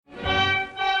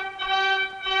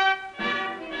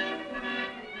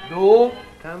Då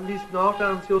kan vi snart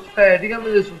anse oss färdiga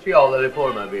med det sociala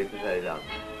reformarbetet här i landet.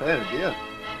 Färdiga?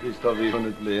 Visst har vi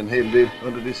hunnit bli en hel del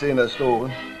under de senaste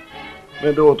åren.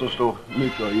 Men det återstår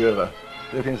mycket att göra.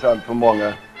 Det finns allt för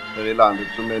många här i landet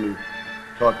som ännu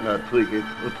saknar trygghet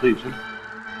och trivsel.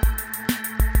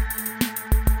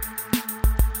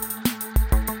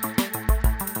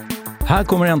 Här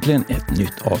kommer äntligen ett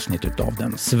nytt avsnitt av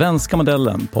den svenska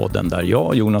modellen, podden där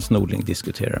jag, Jonas Nordling,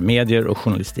 diskuterar medier och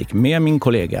journalistik med min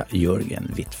kollega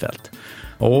Jörgen Wittfeldt.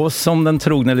 Och som den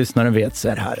trogna lyssnaren vet så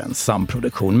är det här en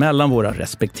samproduktion mellan våra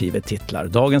respektive titlar.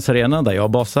 Dagens Arena där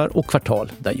jag basar och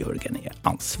Kvartal där Jörgen är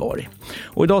ansvarig.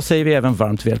 Och idag säger vi även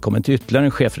varmt välkommen till ytterligare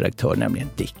en chefredaktör, nämligen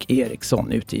Dick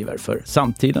Erixon, utgivare för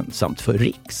Samtiden samt för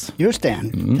Riks. Just det,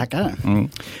 tackar.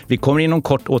 Vi kommer inom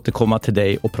kort återkomma till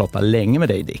dig och prata länge med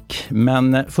dig, Dick.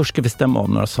 Men först ska vi stämma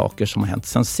om några saker som har hänt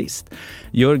sen sist.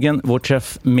 Jörgen, vår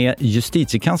träff med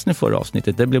justitiekanslern i förra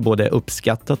avsnittet, det blev både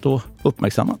uppskattat och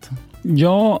uppmärksammat.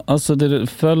 Ja, alltså det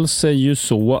föll sig ju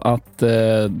så att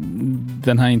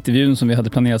den här intervjun som vi hade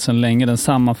planerat sedan länge, den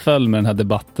sammanföll med den här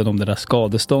debatten om det där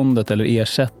skadeståndet eller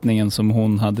ersättningen som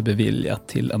hon hade beviljat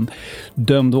till en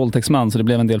dömd våldtäktsman. Så det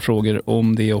blev en del frågor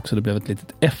om det också. Det blev ett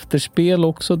litet efterspel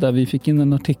också där vi fick in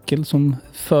en artikel som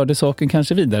förde saken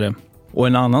kanske vidare. Och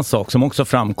en annan sak som också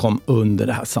framkom under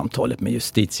det här samtalet med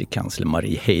justitiekansler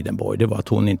Marie Heidenborg, det var att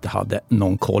hon inte hade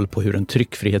någon koll på hur en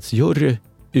tryckfrihetsjury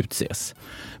utses.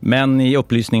 Men i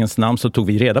upplysningens namn så tog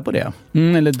vi reda på det.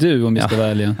 Eller du, om vi ska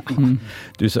välja.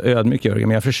 Du är så ödmjuk, Jörgen,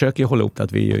 men jag försöker hålla upp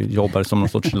att vi jobbar som någon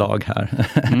sorts lag här.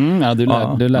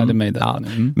 Du lärde mig det. Ja.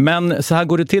 Men så här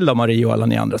går det till då, Marie och alla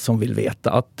ni andra som vill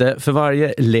veta, att för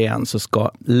varje län så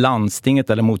ska landstinget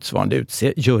eller motsvarande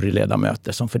utse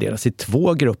juryledamöter som fördelas i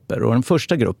 2 grupper. Och den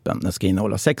första gruppen den ska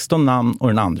innehålla 16 namn och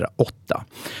den andra 8.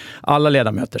 Alla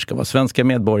ledamöter ska vara svenska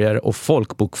medborgare och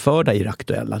folkbokförda i det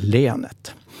aktuella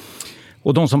länet.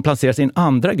 Och de som placeras i den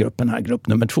andra gruppen, här grupp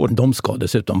nummer 2, de ska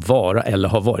dessutom vara eller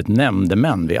ha varit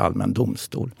nämndemän vid allmän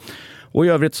domstol. Och i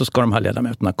övrigt så ska de här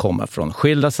ledamöterna komma från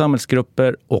skilda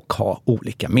samhällsgrupper och ha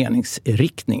olika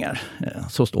meningsriktningar.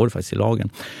 Så står det faktiskt i lagen.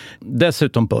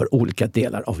 Dessutom bör olika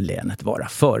delar av länet vara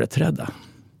företrädda.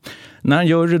 När en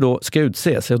jury då ska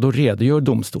utses, då redogör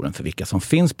domstolen för vilka som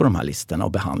finns på de här listorna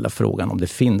och behandlar frågan om det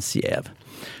finns jäv.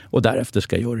 Och därefter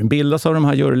ska juryn bildas av de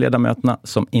här juryledamöterna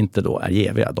som inte då är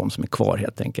jäviga, de som är kvar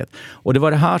helt enkelt. Och det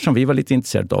var det här som vi var lite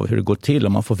intresserade av, hur det går till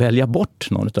om man får välja bort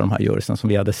någon av de här juryerna som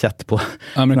vi hade sett på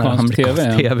amerikansk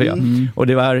TV. Ja. Och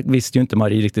det visste ju inte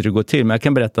Marie riktigt hur det går till, men jag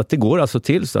kan berätta att det går alltså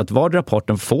till så att vardera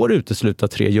parten får utesluta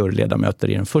 3 juryledamöter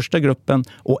i den första gruppen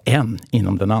och en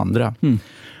inom den andra.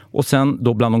 Och sen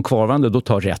då bland de kvarvarande då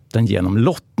tar rätten genom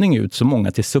lottning ut så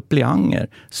många till suppleanger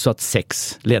så att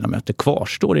 6 ledamöter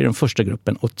kvarstår i den första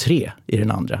gruppen och 3 i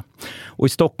den andra. Och i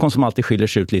Stockholm som alltid skiljer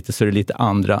sig ut lite så är det lite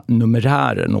andra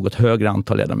numerärer, något högre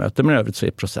antal ledamöter, men i övrigt så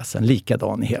är processen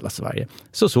likadan i hela Sverige.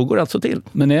 Så går det alltså till.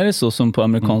 Men är det så som på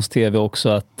amerikansk TV också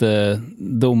att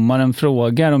domaren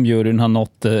frågar om juryn har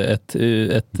nått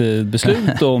ett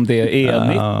beslut och om det är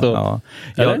enigt?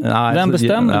 Vem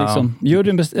bestämmer liksom?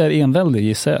 Juryn är enväldig,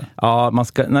 gissar jag. Ja,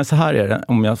 så här är det,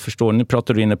 om jag förstår. Nu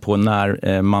pratar du inne på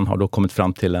när man har då kommit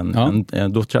fram till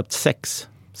då tror jag att 6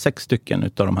 stycken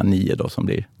utav de här 9 då som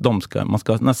blir,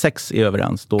 när 6 är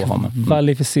överens, då har man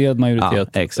kvalificerad majoritet.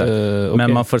 Ja, exakt. Okay.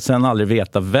 Men man får sen aldrig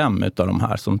veta vem utav de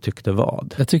här som tyckte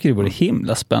vad. Jag tycker det vore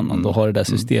himla spännande att ha det där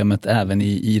systemet även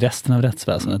i resten av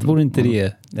rättsväsendet. Vore inte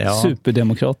det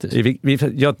superdemokratiskt?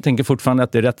 Jag tänker fortfarande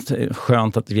att det är rätt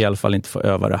skönt att vi i alla fall inte får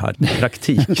öva det här i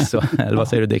praktik. Så, eller vad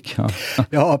säger du, Dick?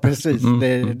 Ja, precis.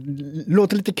 Det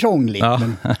låter lite krångligt. Ja.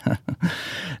 Men...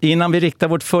 Innan vi riktar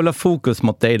vårt fulla fokus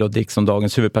mot dig då, Dick, som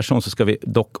dagens huvudperson, så ska vi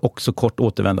dock också kort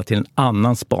återvända till en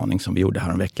annan spaning som vi gjorde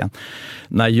här om veckan.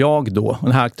 När jag då, och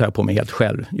det här tar jag på mig helt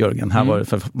själv, Jörgen,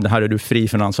 det här är du fri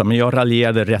från ansvar, men jag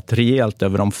raljerade rätt rejält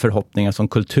över de förhoppningar som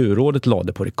Kulturrådet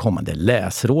lade på det kommande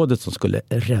läsrådet som skulle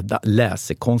rädda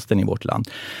läsekonsten i vårt land.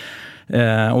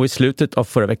 Och i slutet av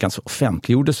förra veckan så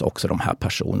offentliggjordes också de här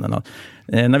personerna.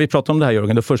 När vi pratade om det här,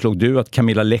 Jörgen, då föreslog du att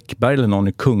Camilla Läckberg eller någon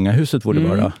i kungahuset borde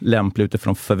vara lämplig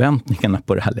utifrån förväntningarna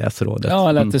på det här läsrådet. Ja,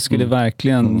 eller att det skulle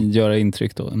verkligen göra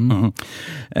intryck då.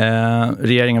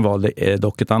 Regeringen valde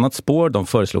dock ett annat spår. De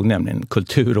föreslog nämligen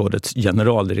Kulturrådets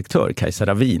generaldirektör Kajsa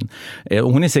Ravin.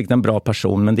 Hon är säkert en bra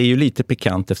person, men det är ju lite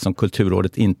pikant eftersom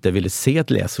Kulturrådet inte ville se ett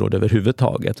läsråd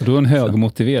överhuvudtaget. Då är en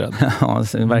högmotiverad. Ja,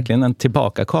 verkligen en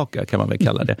tillbakakaka kan man väl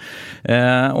kalla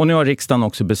det. Och nu har riksdagen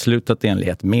också beslutat i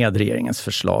enlighet med regeringens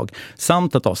förslag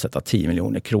samt att avsätta 10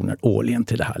 miljoner kronor årligen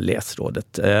till det här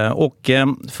läsrådet. Och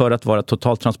för att vara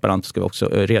totalt transparent ska vi också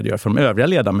redogöra för de övriga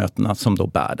ledamöterna som då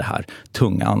bär det här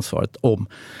tunga ansvaret om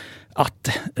att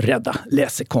rädda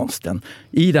läsekonsten.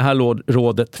 I det här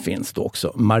rådet finns då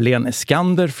också Marlene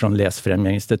Skander från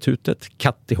Läsfrämjarinstitutet,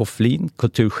 Katti Hofflin,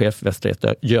 kulturchef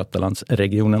Västra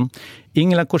Götalandsregionen,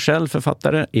 Ingela Korsell,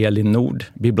 författare, Elin Nord,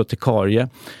 bibliotekarie,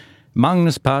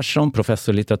 Magnus Persson,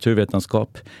 professor i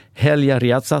litteraturvetenskap, Helja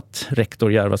Riazat,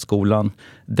 rektor Järvaskolan,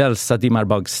 Delsa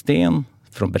Dimarbag-Sten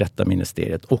från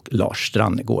Berättarministeriet och Lars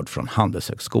Strannegård från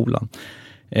Handelshögskolan.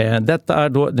 Detta är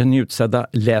då det nyutsedda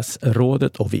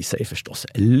läsrådet och vi säger förstås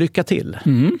lycka till.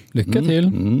 Lycka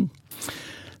till.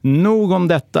 Nog om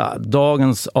detta.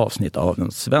 Dagens avsnitt av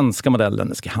den svenska modellen,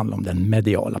 det ska handla om den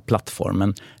mediala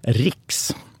plattformen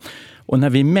Riks. Och när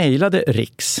vi mejlade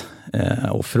Riks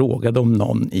och frågade om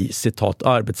någon i citat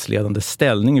arbetsledande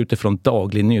ställning utifrån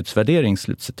daglig nyhetsvärdering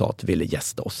slutcitat ville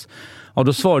gästa oss. Ja,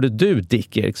 då svarade du,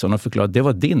 Dick Erixon, och förklarade att det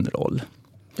var din roll.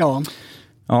 Ja.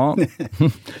 Ja.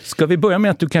 Ska vi börja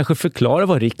med att du kanske förklarar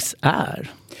vad Riks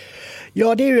är?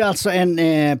 Ja, det är ju alltså en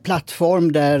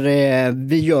plattform där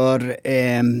vi gör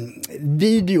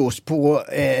videos på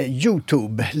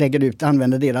YouTube, lägger ut,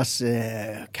 använder deras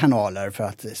kanaler för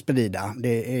att sprida.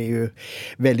 Det är ju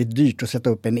väldigt dyrt att sätta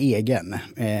upp en egen.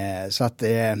 Så att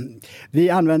vi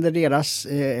använder deras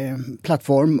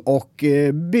plattform och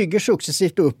bygger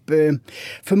successivt upp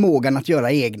förmågan att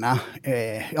göra egna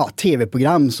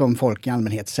tv-program som folk i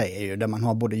allmänhet säger ju, där man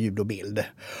har både ljud och bild.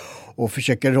 Och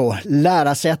försöker då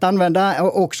lära sig att använda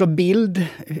också bild.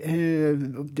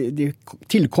 Det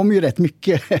tillkommer ju rätt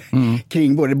mycket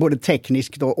kring både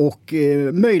tekniskt och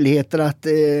möjligheter att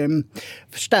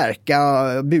förstärka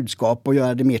budskap och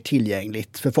göra det mer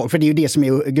tillgängligt för folk. För det är ju det som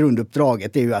är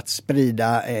grunduppdraget, det är ju att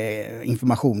sprida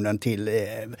informationen till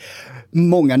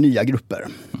många nya grupper.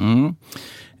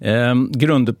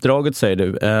 Grunduppdraget säger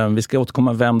du. Vi ska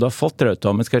återkomma vem du har fått det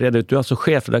utav. Men ska reda ut, du är alltså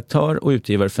chefredaktör och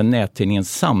utgivare för nättidningen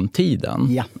Samtiden.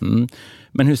 Ja.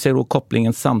 Men hur ser då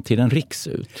kopplingen Samtiden Riks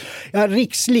ut? Ja,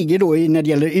 Riks ligger då när det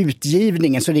gäller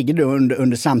utgivningen så ligger det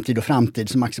under Samtid och framtid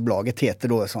som aktiebolaget heter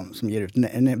då som ger ut,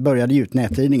 började ge ut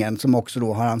nättidningen som också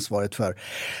då har ansvaret för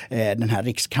den här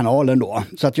Rikskanalen då.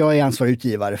 Så att jag är ansvarig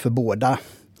utgivare för båda.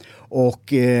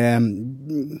 Och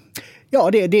ja,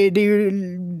 det är ju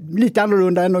lite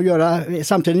annorlunda än att göra,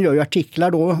 samtidigt gör ju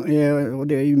artiklar då och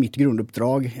det är ju mitt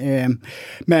grunduppdrag.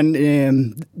 Men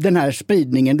den här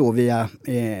spridningen då via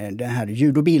det här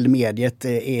ljud- och bildmediet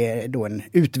är då en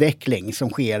utveckling som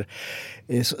sker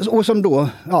och som då,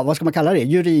 ja vad ska man kalla det,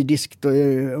 juridiskt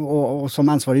och som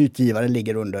ansvarig utgivare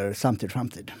ligger under Samtid och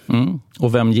framtid.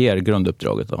 Och vem ger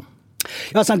grunduppdraget då?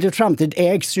 Ja, Samtid och framtid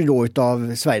ägs ju då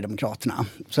utav Sverigedemokraterna.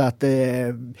 Så att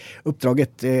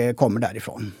uppdraget kommer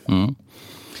därifrån.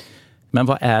 Men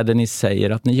vad är det ni säger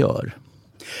att ni gör?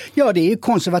 Ja, det är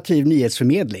konservativ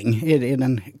nyhetsförmedling. Är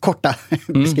den korta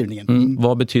beskrivningen.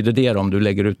 Vad betyder det om du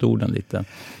lägger ut orden lite?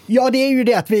 Ja, det är ju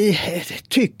det att vi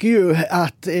tycker ju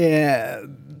att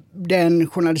den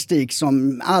journalistik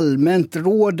som allmänt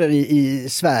råder i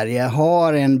Sverige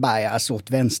har en bias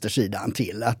åt vänstersidan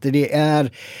till. Att det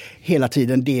är hela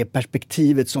tiden det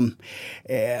perspektivet som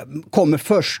kommer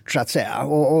först så att säga.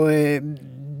 Och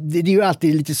det är ju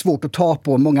alltid lite svårt att ta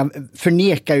på. Många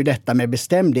förnekar ju detta med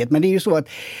bestämdhet. Men det är ju så att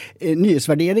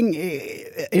nyhetsvärdering,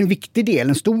 en viktig del,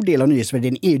 en stor del av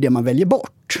nyhetsvärdering är ju det man väljer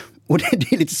bort. Och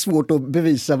det är lite svårt att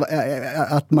bevisa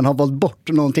att man har valt bort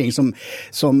någonting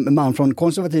som man från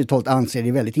konservativt håll anser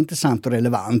är väldigt intressant och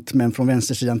relevant. Men från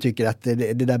vänstersidan tycker att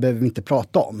det där behöver vi inte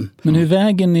prata om. Men hur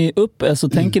väger ni upp? Alltså,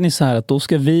 tänker ni så här att då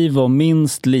ska vi vara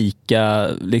minst lika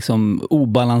liksom,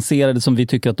 obalanserade som vi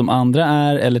tycker att de andra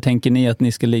är? Eller tänker ni att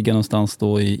ni ska ligga någonstans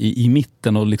då i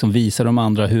mitten och liksom visa de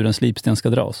andra hur en slipsten ska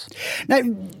dras?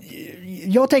 Nej,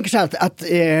 jag tänker så här att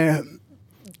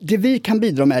det vi kan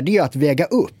bidra med det är att väga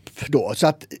upp då, så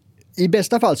att i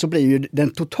bästa fall så blir ju den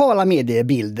totala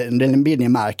mediebilden, den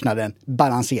mediemarknaden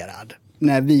balanserad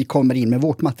när vi kommer in med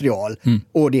vårt material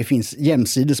och det finns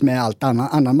jämsides med allt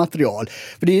annan material.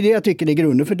 För det är det jag tycker är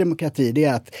grunden för demokrati, det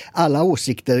är att alla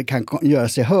åsikter kan göra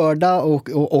sig hörda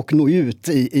och nå ut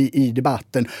i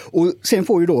debatten. Och sen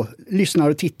får ju då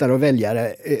lyssnare, tittare och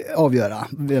väljare avgöra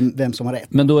vem som har rätt.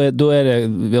 Men då är det,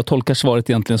 jag tolkar svaret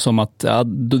egentligen som att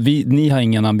ni har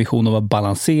ingen ambition att vara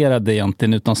balanserade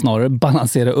egentligen, utan snarare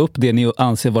balansera upp det ni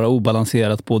anser vara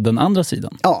obalanserat på den andra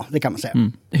sidan. Ja, det kan man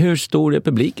säga. Hur stor är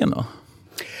publiken då?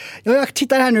 Ja, jag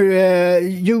tittar här nu,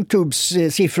 YouTubes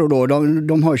siffror då,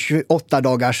 de har 28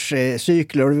 dagars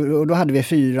cykler och då hade vi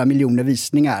 4 miljoner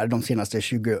visningar de senaste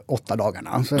 28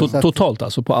 dagarna. Totalt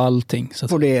alltså på allting? Så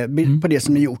att... på det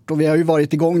som är gjort. Och vi har ju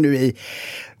varit igång nu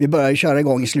vi börjar köra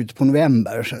igång i slutet på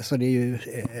november, så det är ju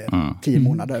 10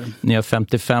 månader. Ni har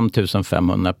 55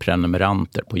 500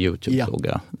 prenumeranter på YouTube, såg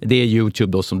jag. Det är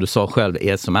YouTube då, som du sa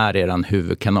själv, som är er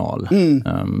huvudkanal.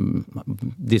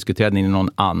 Diskuterade ni någon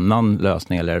annan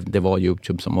lösning, eller det var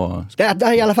YouTube som var... Det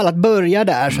är i alla fall att börja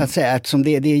där, så att säga, eftersom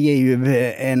det ger ju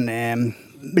en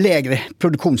lägre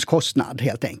produktionskostnad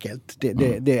helt enkelt.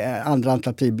 Det andra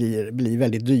alternativ blir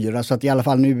väldigt dyra, så att i alla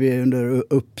fall nu under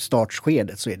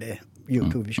uppstartsskedet så är det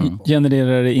YouTube vi kör på.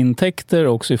 Genererar det intäkter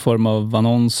också i form av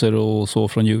annonser och så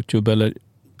från YouTube, eller?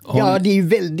 Ja, det är ju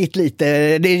väldigt lite.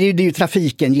 Det är ju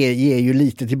trafiken ger ju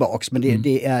lite tillbaks, men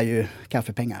det är ju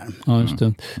kaffepengar. Ja, just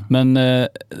det. Men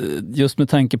just med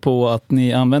tanke på att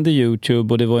ni använder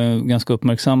YouTube, och det var en ganska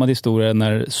uppmärksammad historia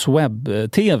när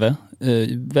Swebb-TV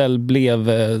väl blev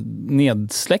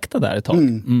nedsläckta där ett tag.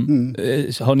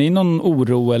 Har ni någon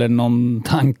oro eller någon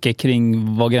tanke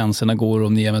kring var gränserna går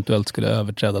om ni eventuellt skulle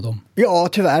överträda dem? Ja,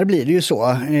 tyvärr blir det ju så.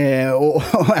 Och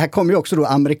här kommer ju också då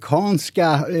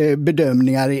amerikanska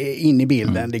bedömningar in i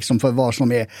bilden, liksom, för vad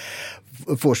som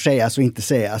får sägas och inte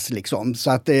sägas. Liksom.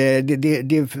 Så att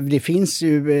det finns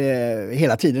ju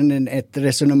hela tiden ett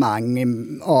resonemang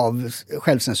av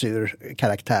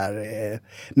självcensurkaraktär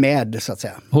med, så att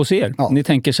säga. Hos er? Ja. Ni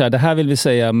tänker så här, det här vill vi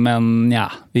säga, men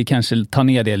ja, vi kanske tar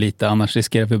ner det lite, annars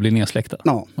riskerar vi att bli nedsläckta.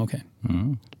 Ja. Okay.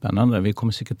 Spännande. Vi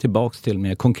kommer säkert tillbaka till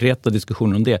mer konkreta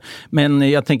diskussioner om det. Men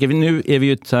jag tänker, nu är vi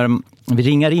ju så här, vi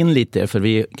ringar in lite, för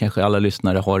vi kanske alla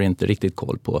lyssnare har inte riktigt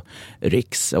koll på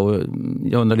Riks. Och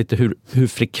jag undrar lite, hur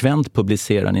frekvent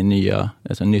publicerar ni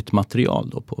nytt material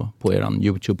då på er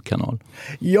YouTube-kanal?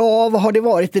 Ja, vad har det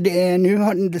varit?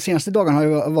 De senaste dagarna har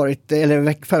det varit,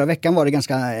 eller förra veckan var det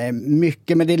ganska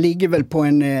mycket, men det ligger väl på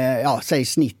säg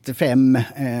snitt 5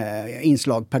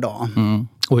 inslag per dag.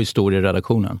 Och hur stor är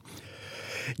redaktionen?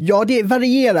 Ja, det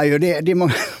varierar ju. Det är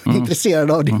många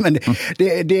intresserade av det. Men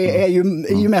det är ju,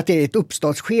 i och med att det är ett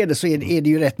uppstartsskede, så är det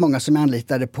ju rätt många som är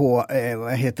anlitade på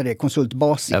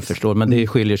konsultbasis. Jag förstår, men det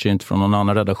skiljer sig inte från någon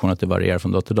annan redaktion att det varierar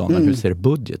från dag till dag. Men hur ser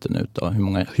budgeten ut då? Hur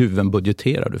många huvuden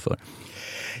budgeterar du för?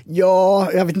 Ja,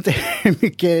 jag vet inte hur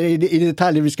mycket i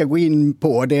detaljer vi ska gå in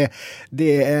på.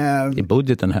 Är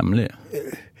budgeten hemlig?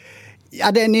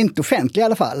 Ja, den är inte offentlig i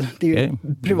alla fall. Det är ju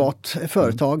privat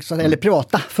företag, eller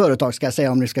privata företag ska jag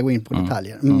säga, om ni ska gå in på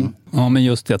detaljer. Ja, men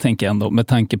just jag tänker ändå, med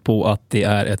tanke på att det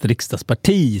är ett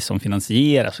riksdagsparti som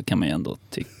finansierar, så kan man ju ändå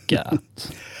tycka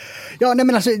att... Ja, nej,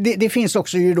 men alltså, det finns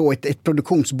också ju då ett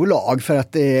produktionsbolag, för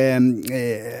att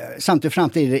samtidigt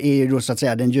framtid är ju då, så att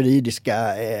säga, den juridiska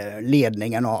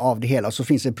ledningen av det hela. Så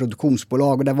finns det ett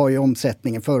produktionsbolag, och där var ju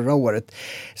omsättningen förra året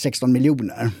 16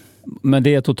 miljoner. Men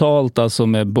det är totalt alltså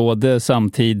med både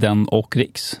Samtiden och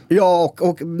Riks? Ja,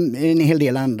 och en hel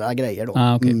del andra grejer då.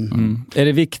 Okay. Är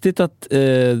det viktigt att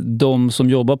de som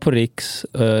jobbar på Riks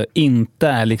inte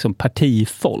är liksom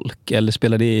partifolk, eller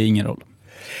spelar det ingen roll?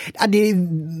 Ja,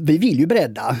 vi vill ju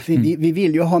bredda. Vi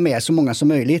vill ju ha med så många som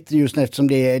möjligt, just eftersom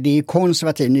det är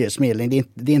konservativ nyhetsförmedling.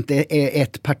 Det är inte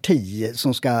ett parti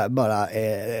som ska bara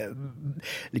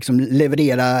liksom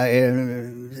leverera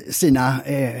sina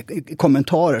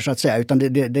kommentarer, så att säga, utan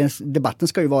debatten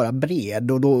ska ju vara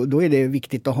bred, och då är det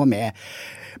viktigt att ha med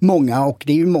många, och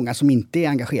det är ju många som inte är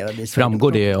engagerade i.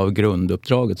 Framgår det av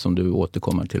grunduppdraget som du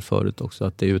återkommer till förut också,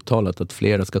 att det är uttalat att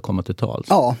flera ska komma till tals?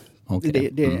 Ja. Okay.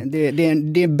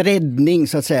 Det är breddning,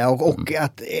 så att säga, och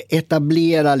att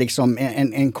etablera liksom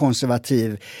en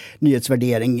konservativ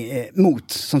nyhetsvärdering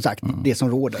mot, som sagt, det som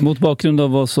råder. Mot bakgrund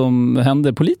av vad som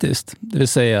händer politiskt, det vill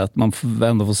säga att man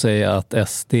ändå får säga att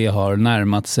SD har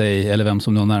närmat sig, eller vem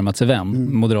som nu har närmat sig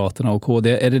vem, Moderaterna och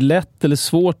KD. Är det lätt eller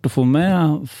svårt att få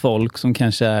med folk som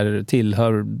kanske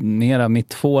tillhör mera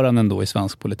mittfåran ändå i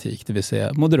svensk politik, det vill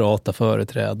säga moderata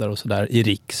företrädare och sådär i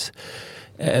Riks?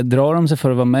 Drar de sig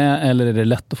för att vara med, eller är det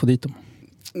lätt att få dit dem?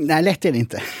 Nej, lätt är det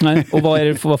inte. Nej. Och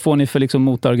vad får ni för liksom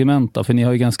motargument då? För ni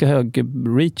har ju ganska hög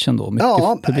reach ändå.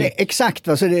 Ja, exakt.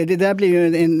 Alltså det där blir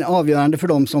ju en avgörande för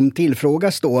dem som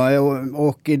tillfrågas då.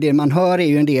 Och det man hör är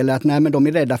ju en del att men de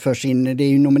är rädda för det är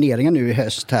ju nomineringar nu i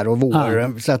höst här och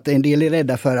vår. Så att en del är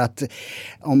rädda för att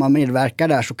om man medverkar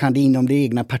där, så kan det inom det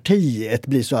egna partiet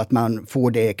bli så att man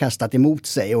får det kastat emot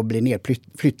sig och blir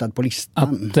nedflyttad på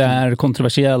listan. Att det är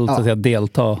kontroversiellt att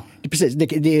delta. Precis,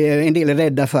 en del är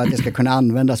rädda för att det ska kunna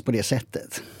användas på det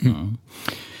sättet.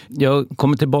 Jag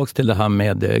kommer tillbaka till det här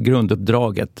med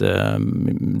grunduppdraget.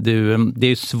 Det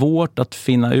är svårt att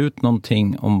finna ut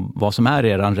någonting om vad som är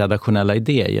er redaktionella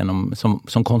idé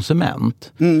som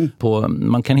konsument.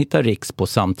 Man kan hitta Riks på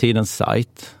samtidens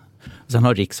sajt. Sen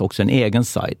har Riks också en egen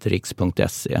sajt,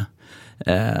 riks.se.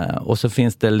 Och så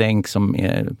finns det länk som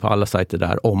är på alla sajter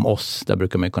där om oss. Där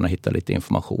brukar man kunna hitta lite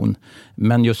information.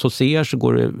 Men just hos er så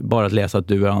går det bara att läsa att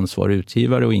du är ansvarig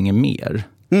utgivare och ingen mer.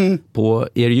 På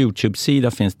er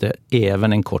YouTube-sida finns det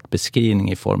även en kort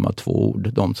beskrivning i form av 2 ord.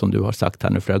 De som du har sagt här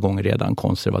nu flera gånger redan,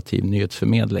 konservativ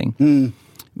nyhetsförmedling.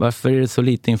 Varför är det så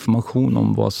lite information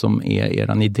om vad som är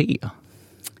er idé?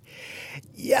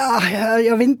 Ja,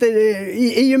 jag vet inte.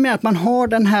 I och med att man har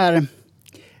den här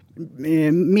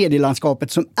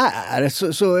medielandskapet som är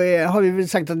så har vi väl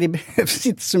sagt att det behövs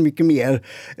inte så mycket mer,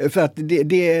 för att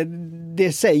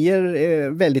det säger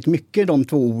väldigt mycket, de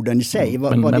 2 orden i sig.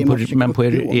 Men på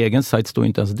er egen sajt står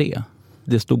inte ens det.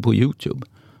 Det stod på YouTube.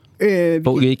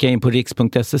 Gick jag in på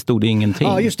riks.se stod det ingenting.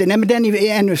 Ja, just det. Nej, men den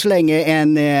är ännu så länge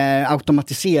en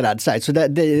automatiserad sajt. Så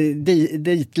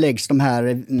dit läggs de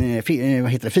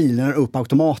här filerna upp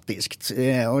automatiskt.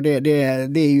 Och det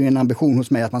är ju en ambition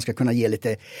hos mig att man ska kunna ge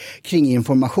lite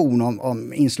kringinformation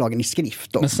om inslagen i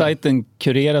skrift. Men sajten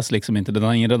kureras liksom inte? Den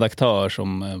har ingen redaktör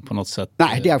som på något sätt...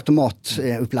 Nej, det är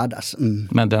automatupladdas.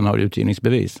 Men den har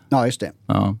utgivningsbevis? Ja, just det.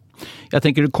 Ja. Jag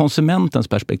tänker ur konsumentens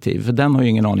perspektiv, för den har ju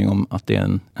ingen aning om att det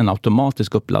är en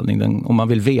automatisk uppladdning. Om man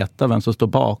vill veta vem som står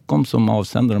bakom som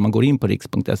avsändare, om man går in på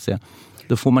riks.se,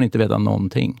 då får man inte veta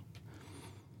någonting.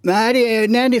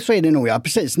 Nej, så är det nog, ja,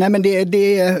 precis. Nej, men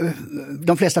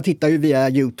de flesta tittar ju via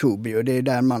YouTube och det är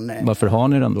där man... Varför har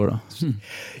ni den då?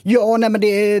 Ja, nej, men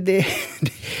det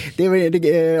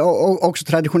är också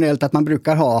traditionellt att man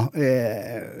brukar ha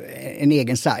en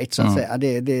egen sajt, så att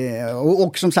säga.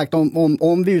 Och som sagt,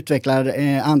 om vi utvecklar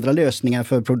andra lösningar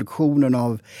för produktionen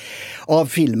av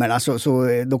filmerna så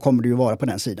då kommer det ju vara på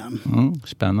den sidan.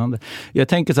 Spännande. Jag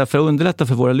tänker så här, för att underlätta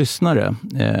för våra lyssnare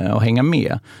att hänga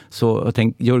med, så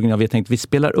Jörgen, jag vet att vi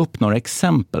spelar upp några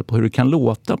exempel på hur det kan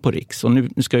låta på Riks. Och nu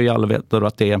ska ju alla veta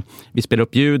att vi spelar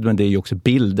upp ljud, men det är ju också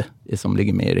bild som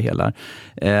ligger med i det hela.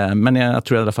 Men jag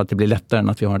tror i alla fall att det blir lättare än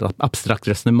att vi har ett abstrakt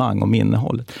resonemang om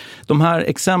innehållet. De här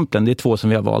exemplen, det är 2 som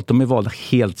vi har valt. De är valda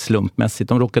helt slumpmässigt.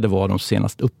 De råkade vara de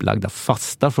senast upplagda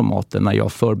fasta formaten när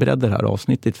jag förberedde det här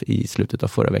avsnittet i slutet av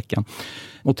förra veckan.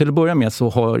 Och till att börja med så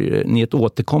har ni ett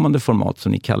återkommande format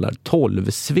som ni kallar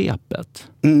 12-svepet.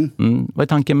 Vad är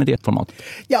tanken med det formatet?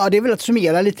 Ja, det är väl att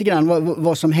summera lite grann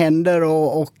vad som händer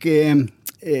och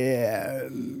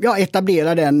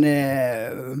etablera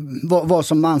vad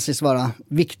som anses vara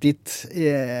viktigt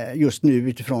just nu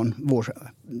utifrån vår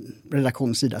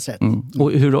redaktions sida sett.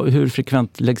 Och hur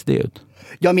frekvent läggs det ut?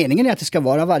 Ja, meningen är att det ska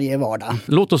vara varje vardag.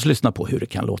 Låt oss lyssna på hur det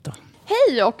kan låta.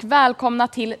 Hej och välkomna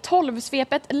till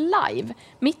 12-svepet live.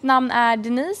 Mitt namn är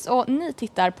Denise och ni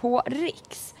tittar på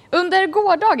Riks. Under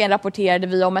gårdagen rapporterade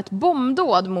vi om ett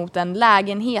bombdåd mot en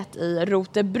lägenhet i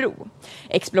Rotebro.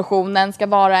 Explosionen ska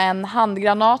vara en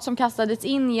handgranat som kastades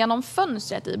in genom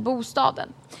fönstret i bostaden.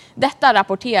 Detta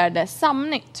rapporterade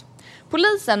Samnytt.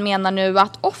 Polisen menar nu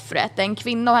att offret, en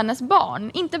kvinna och hennes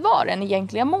barn, inte var den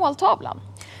egentliga måltavlan.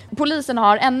 Polisen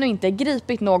har ännu inte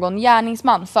gripit någon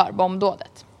gärningsman för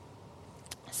bombdådet.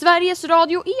 Sveriges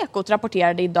Radio Ekot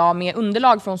rapporterade idag med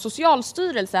underlag från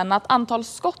Socialstyrelsen att antal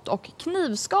skott- och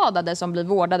knivskadade som blir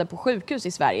vårdade på sjukhus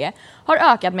i Sverige har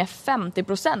ökat med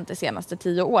 50% de senaste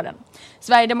 10 åren.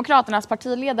 Sverigedemokraternas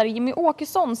partiledare Jimmy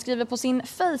Åkesson skriver på sin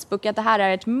Facebook att det här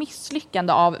är ett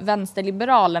misslyckande av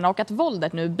vänsterliberalerna och att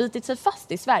våldet nu bitit sig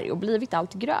fast i Sverige och blivit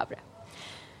allt grövre.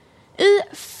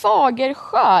 I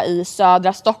Fagersjö i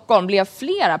södra Stockholm blev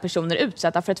flera personer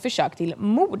utsatta för ett försök till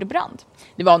mordbrand.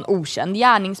 Det var en okänd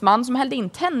gärningsman som hällde in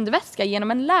tändvätska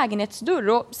genom en lägenhetsdörr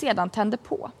och sedan tände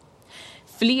på.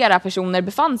 Flera personer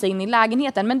befann sig inne i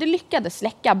lägenheten, men det lyckades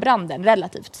släcka branden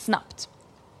relativt snabbt.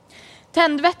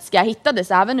 Tändvätska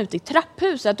hittades även ute i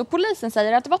trapphuset och polisen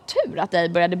säger att det var tur att det ej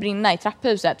började brinna i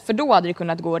trapphuset, för då hade det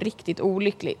kunnat gå riktigt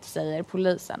olyckligt, säger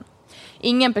polisen.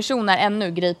 Ingen person är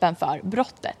ännu gripen för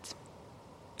brottet.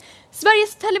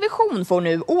 Sveriges Television får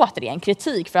nu återigen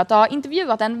kritik för att ha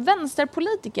intervjuat en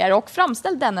vänsterpolitiker och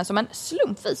framställt denne som en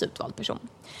slumpvis utvald person.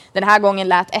 Den här gången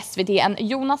lät SVT en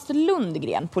Jonas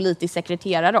Lundgren, politisk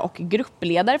sekreterare och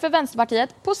gruppledare för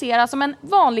Vänsterpartiet, posera som en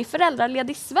vanlig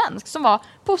föräldraledig svensk som var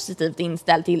positivt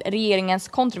inställd till regeringens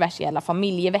kontroversiella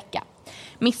familjevecka.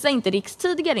 Missa inte Riks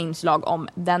tidigare inslag om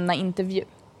denna intervju.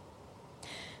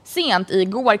 Sent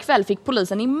igår kväll fick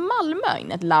polisen i Malmö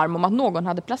in ett larm om att någon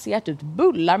hade placerat ut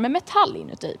bullar med metall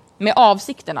inuti, med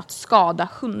avsikten att skada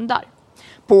hundar.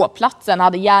 På platsen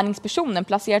hade gärningspersonen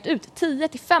placerat ut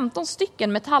 10-15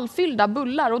 stycken metallfyllda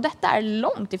bullar och detta är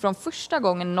långt ifrån första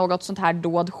gången något sånt här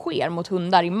dåd sker mot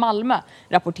hundar i Malmö,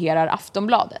 rapporterar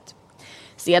Aftonbladet.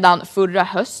 Sedan förra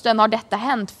hösten har detta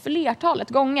hänt flertalet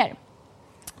gånger.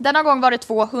 Denna gång var det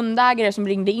 2 hundägare som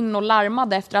ringde in och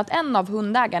larmade efter att en av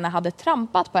hundägarna hade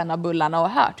trampat på en av bullarna och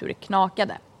hört hur det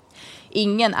knakade.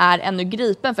 Ingen är ännu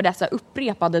gripen för dessa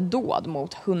upprepade dåd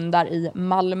mot hundar i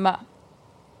Malmö.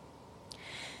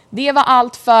 Det var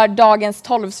allt för dagens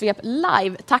 12-svep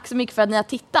live. Tack så mycket för att ni har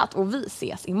tittat och vi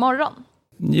ses imorgon.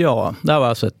 Ja, det var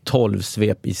alltså ett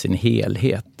 12-svep i sin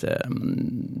helhet.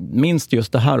 Minst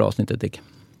just det här avsnittet, Dick?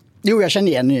 Jo, jag känner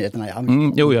igen nyheterna. Ja.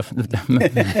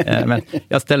 Men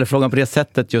jag ställer frågan på det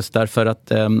sättet just därför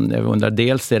att jag undrar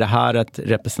dels är det här ett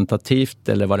representativt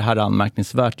eller var det här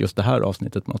anmärkningsvärt just det här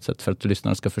avsnittet på något sätt för att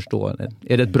lyssnarna ska förstå?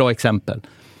 Är det ett bra exempel?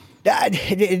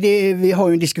 Vi har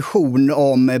ju en diskussion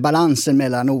om balansen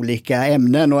mellan olika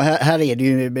ämnen och här är det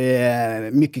ju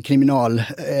mycket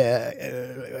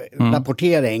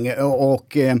kriminalrapportering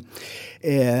och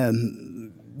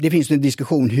det finns en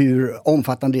diskussion hur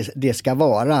omfattande det ska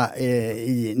vara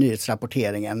i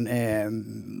nyhetsrapporteringen.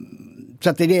 Så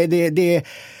att det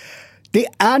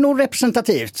är nog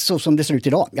representativt så som det ser ut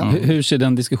idag. Ja. Hur ser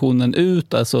den diskussionen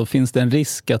ut? Alltså, finns det en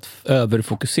risk att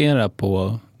överfokusera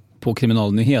på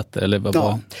kriminalnyheter? Eller vad?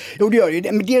 Ja, jo, det gör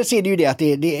det. Men dels är det ju det att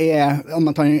det är, om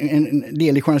man tar en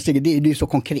del i journalistiken, det är så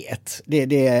konkret.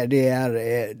 Det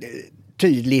är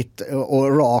tydligt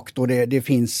och rakt och det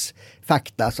finns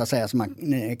fakta så att säga som man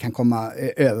kan komma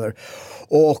över.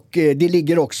 Och det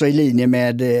ligger också i linje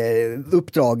med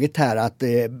uppdraget här att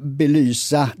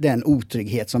belysa den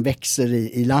otrygghet som växer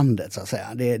i landet så att säga.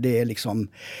 Det är liksom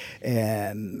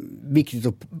viktigt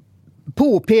att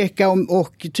påpeka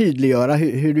och tydliggöra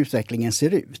hur utvecklingen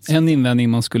ser ut. En invändning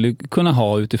man skulle kunna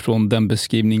ha utifrån den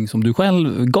beskrivning som du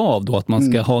själv gav då, att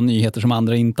man ska ha nyheter som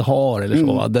andra inte har eller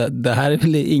så. Det här är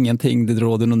väl ingenting det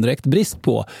råder någon direkt brist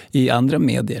på i andra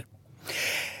medier?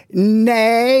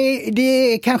 Nej,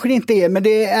 det kanske det inte är, men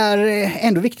det är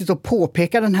ändå viktigt att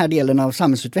påpeka den här delen av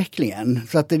samhällsutvecklingen.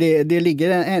 Så att det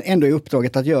ligger ändå i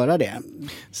uppdraget att göra det.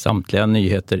 Samtliga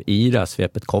nyheter i det här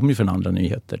svepet kommer ju från andra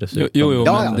nyheter dessutom.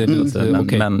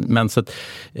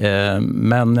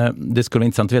 Men det skulle vara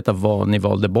intressant att veta vad ni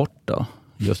valde bort då,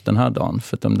 just den här dagen.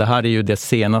 För det här är ju det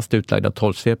senaste utlagda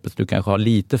 12-svepet. Du kanske har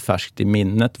lite färskt i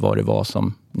minnet vad det var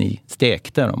som ni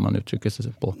stekte, om man uttrycker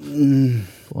sig på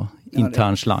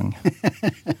intern slang.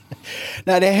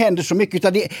 Nej, det händer så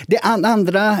mycket. Det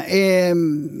andra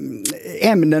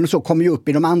ämnen och så kommer ju upp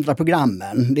i de andra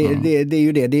programmen. Det är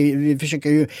ju det. Vi försöker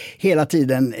ju hela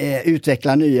tiden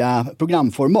utveckla nya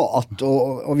programformat.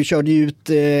 Och vi körde ut,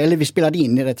 eller vi spelade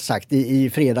in rätt sagt i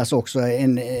fredags också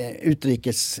en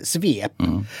utrikessvep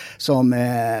som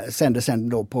sändes sen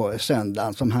då på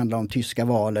söndagen som handlar om tyska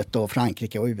valet och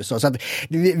Frankrike och USA. Så att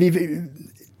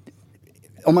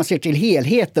om man ser till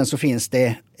helheten så finns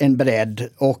det en bredd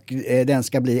och den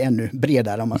ska bli ännu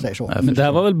bredare om man säger så. Men det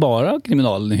här var väl bara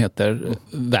kriminalnyheter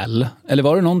väl? Eller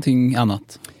var det någonting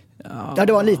annat? Ja,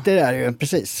 det var lite där ju,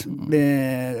 precis.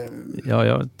 Ja,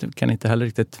 jag kan inte heller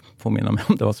riktigt påminna mig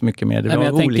om det var så mycket mer. Det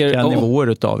var olika nivåer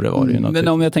utav det var det ju. Men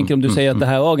om jag tänker om du säger att det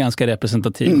här var ganska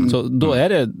representativt så då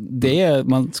är det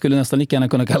man skulle nästan lika gärna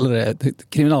kunna kalla det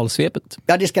kriminalsvepet.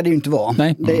 Ja, det ska det ju inte vara.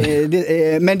 Nej.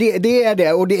 Men det är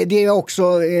det och det är också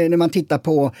när man tittar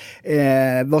på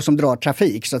vad som drar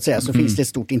trafik så att säga så finns det ett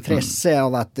stort intresse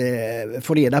av att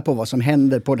få reda på vad som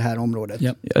händer på det här området.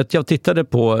 Ja. Jag tittade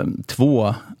på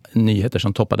 2 nyheter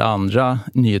som toppade andra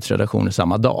nyhetsredaktioner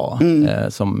samma dag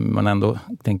som man ändå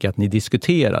tänker att ni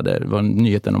diskuterade. Det var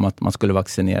nyheten om att man skulle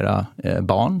vaccinera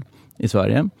barn i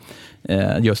Sverige.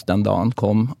 Just den dagen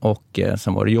kom och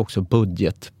sen var det ju också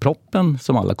budgetproppen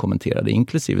som alla kommenterade,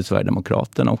 inklusive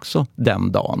Sverigedemokraterna också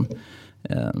den dagen.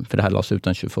 För det här lades ut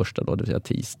den 21 då, det vill säga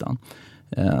tisdagen.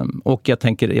 Och jag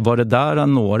tänker, var det där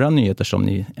några nyheter som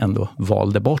ni ändå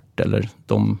valde bort eller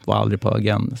de var aldrig på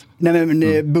agendan? Nej,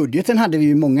 men budgeten hade vi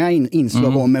ju många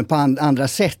inslag om men på andra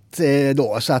sätt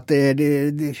då så att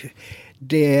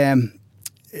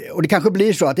och det kanske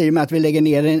blir så att i och med att vi lägger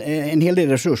ner en hel del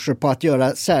resurser på att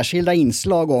göra särskilda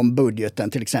inslag om budgeten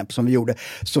till exempel som vi gjorde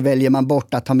så väljer man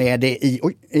bort att ta med det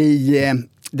i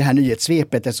det här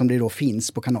nyhetssvepet eftersom det då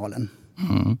finns på kanalen.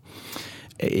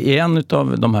 En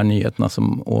av de här nyheterna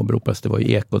som åberopas, det var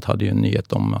ju Ekot hade ju en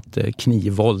nyhet om att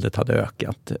knivvåldet hade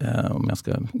ökat. Om jag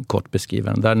ska kort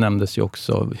beskriva den. Där nämndes ju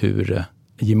också hur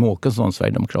Jim Åkesson,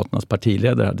 Sverigedemokraternas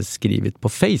partiledare, hade skrivit på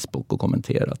Facebook och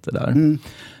kommenterat det där.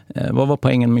 Vad var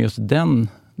poängen med just den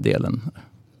delen?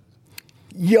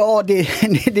 Ja,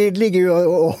 det ligger ju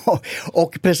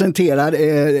och presenterar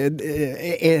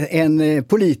en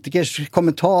politikers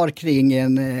kommentar kring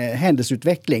en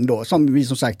händelseutveckling då, som vi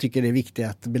som sagt tycker är viktigt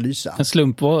att belysa. En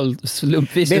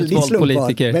slumpvis utvald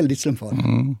politiker. Väldigt slumpvald.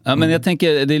 Ja, men jag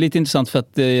tänker, det är lite intressant för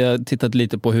att jag tittat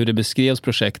lite på hur det beskrevs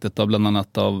projektet av bland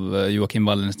annat av Joakim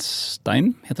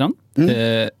Wallenstein, heter han.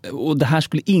 Och det här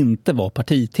skulle inte vara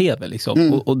parti-tv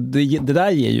liksom. Och det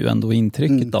där ger ju ändå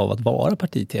intrycket av att vara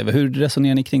parti-tv. Hur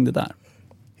resonerar ni kring det där?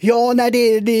 Ja, nej,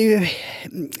 det är ju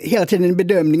hela tiden en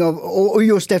bedömning av, och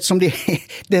just eftersom det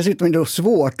dessutom är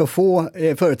svårt att få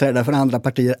företrädare för andra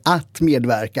partier att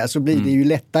medverka, så blir det ju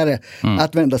lättare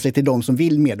att vända sig till de som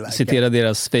vill medverka. Citera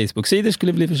deras Facebook-sidor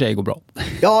skulle bli för sig gå bra.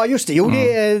 Ja, just det. Jo,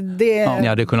 det Ni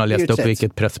hade kunnat läsa upp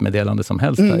vilket pressmeddelande som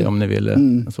helst där, om ni ville.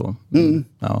 Så.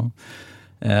 Ja.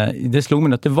 Det slog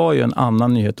mig att det var ju en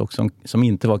annan nyhet också som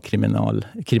inte var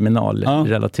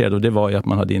kriminalrelaterad, och det var ju att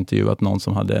man hade intervjuat någon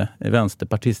som hade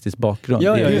vänsterpartistisk bakgrund.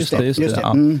 Ja, just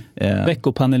det.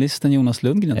 Veckopanelisten Jonas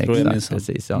Lundgren, tror jag.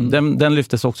 Precis, ja. Den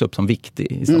lyftes också upp som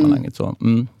viktig i sammanhanget. Så.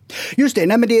 Just det,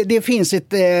 nej, men det finns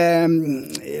ett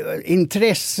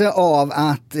intresse av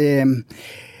att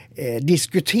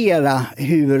diskutera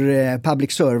hur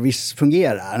public service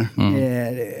fungerar.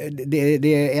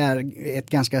 Det är ett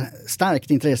ganska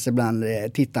starkt intresse bland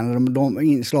tittarna. De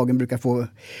inslagen brukar få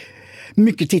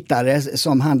mycket tittare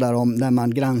som handlar om när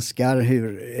man granskar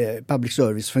hur public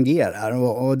service fungerar.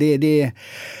 Och det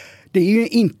är ju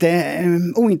inte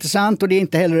ointressant, och det är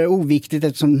inte heller oviktigt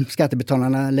eftersom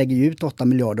skattebetalarna lägger ut 8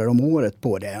 miljarder om året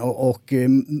på det. Och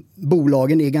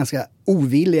bolagen är ganska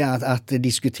ovilliga att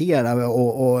diskutera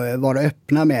och vara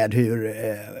öppna med hur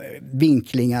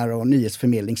vinklingar och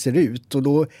nyhetsförmedling ser ut. Och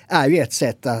då är ju ett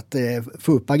sätt att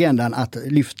få upp agendan att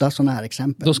lyfta sådana här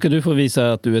exempel. Då ska du få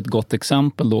visa att du är ett gott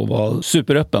exempel då, var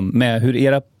superöppen med hur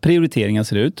era prioriteringar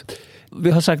ser ut.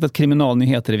 Vi har sagt att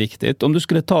kriminalnyheter är viktigt. Om du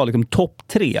skulle ta liksom topp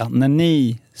 3 när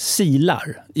ni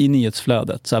silar i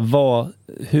nyhetsflödet, så här,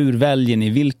 hur väljer ni?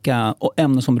 Vilka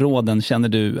ämnesområden känner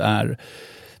du är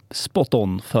spot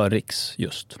on för Riks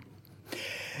just?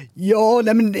 Ja,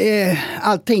 men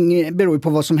allting beror på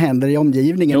vad som händer i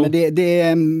omgivningen.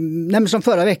 Men som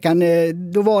förra veckan,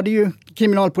 då var det ju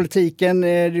kriminalpolitiken.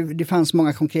 Det fanns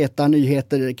många konkreta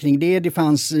nyheter kring det. Det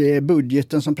fanns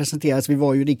budgeten som presenterades. Vi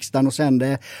var ju i riksdagen och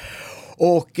sände.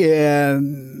 Och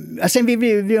sen vill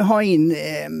vi ha in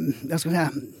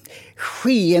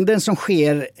skeenden som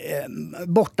sker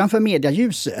bortanför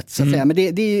medialjuset, så att säga. Men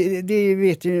det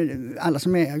vet ju alla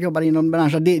som jobbar inom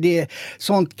branschen.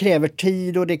 Sånt kräver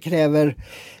tid, och det kräver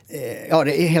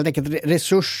det är helt enkelt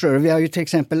resurser. Vi har ju till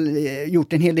exempel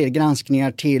gjort en hel del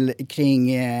granskningar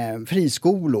kring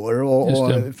friskolor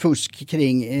och fusk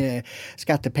kring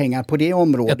skattepengar på det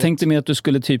området. Jag tänkte med att du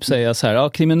skulle typ säga så här,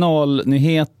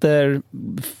 kriminalnyheter,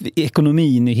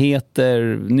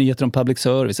 ekonominyheter, nyheter om public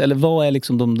service, eller vad är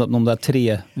liksom de där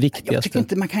 3 viktigaste? Jag tycker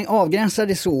inte man kan avgränsa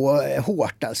det så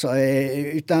hårt alltså,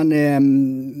 utan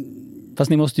fast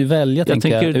ni måste ju välja, tänker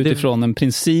jag, utifrån en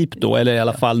princip då, eller i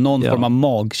alla fall någon form av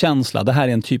magkänsla. Det här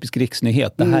är en typisk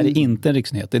riksnyhet. Det här är inte en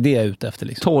riksnyhet. Det är det jag är ute efter.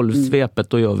 Liksom. 12-svepet,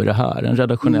 då gör vi det här. En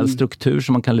redaktionell struktur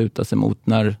som man kan luta sig mot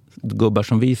när gubbar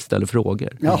som vi ställer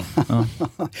frågor. Ja.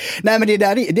 Nej, men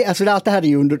allt det här är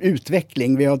ju under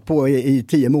utveckling. Vi har hållit på i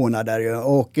 10 månader.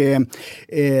 Och,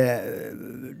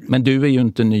 men du är ju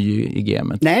inte ny i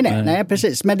gamet. Nej,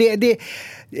 precis. Men det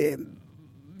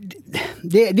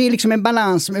är liksom en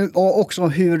balans, och också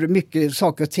hur mycket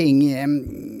saker och ting,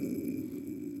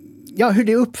 hur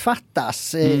det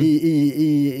uppfattas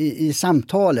i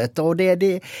samtalet. Och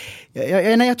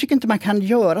jag tycker inte man kan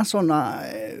göra sådana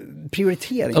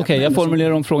prioriteringar. Okej, jag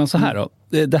formulerar om frågan så här då.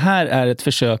 Det här är ett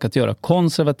försök att göra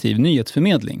konservativ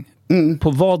nyhetsförmedling.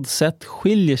 På vad sätt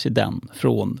skiljer sig den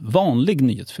från vanlig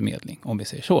nyhetsförmedling, om vi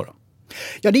säger så då?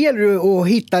 Ja, det gäller att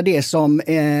hitta det som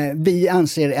vi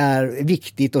anser är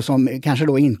viktigt och som kanske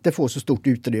då inte får så stort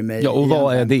utrymme. Ja, och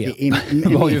vad är det?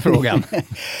 Vad är ju frågan?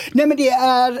 Nej, men det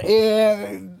är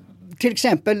till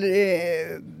exempel,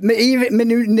 men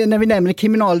nu när vi nämner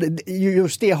kriminal,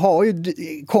 just det har ju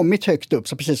kommit högt upp,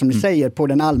 så precis som ni säger, på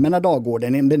den allmänna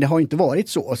dagordningen, men det har inte varit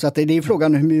så. Så att det är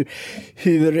frågan om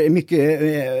hur mycket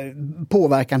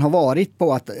påverkan har varit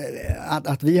på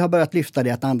att vi har börjat lyfta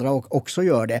det, att andra också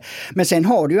gör det. Men sen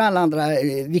har du ju alla andra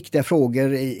viktiga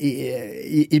frågor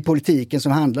i politiken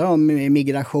som handlar om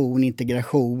migration,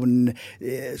 integration,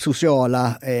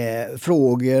 sociala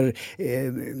frågor,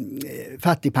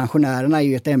 fattigpensionärer affärerna är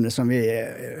ju ett ämne som vi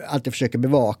alltid försöker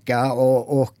bevaka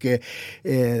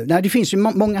nej, det finns ju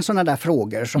många sådana där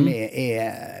frågor som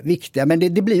är viktiga, men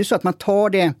det blir ju så att man tar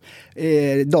det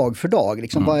dag för dag.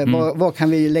 Liksom. Vad kan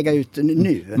vi lägga ut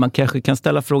nu? Man kanske kan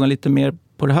ställa frågan lite mer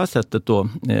på det här sättet då.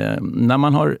 När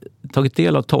man har tagit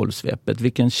del av 12-svepet,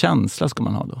 vilken känsla ska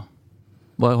man ha då?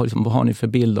 Vad har ni för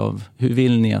bild av, hur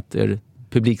vill ni att er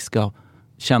publik ska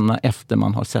känna efter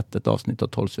man har sett ett avsnitt av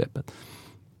 12-svepet?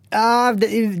 Ja,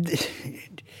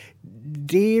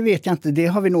 det vet jag inte. Det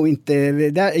har vi nog inte.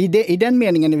 I den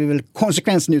meningen är vi väl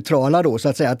konsekvensneutrala då, så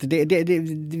att säga. Att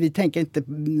vi tänker inte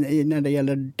när det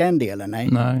gäller den delen.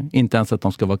 Nej, inte ens att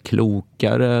de ska vara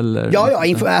klokare eller... Ja,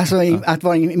 att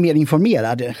vara mer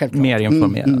informerad, självklart. Mer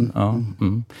informerad, ja.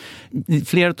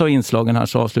 Flera av inslagen här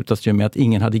så avslutas ju med att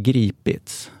ingen hade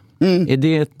gripits. Är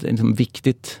det ett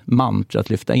viktigt mantra att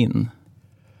lyfta in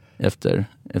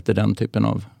efter den typen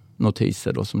av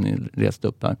notiser då som ni reste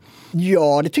upp här?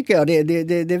 Ja, det tycker jag.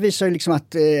 Det visar ju liksom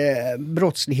att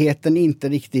brottsligheten inte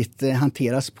riktigt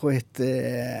hanteras på ett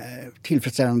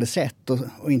tillfredsställande sätt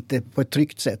och inte på ett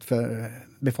tryggt sätt för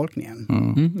befolkningen.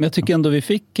 Men jag tycker ändå vi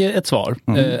fick ett svar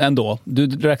ändå. Du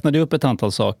räknade upp ett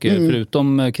antal saker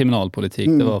förutom kriminalpolitik.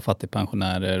 Det var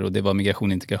fattigpensionärer och det var migration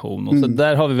och integration. Och så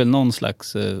där har vi väl någon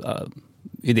slags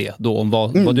idé då om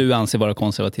vad du anser vara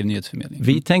konservativ nyhetsförmedling.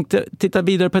 Vi tänkte titta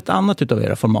vidare på ett annat utav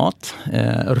era format.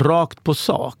 Rakt på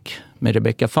sak med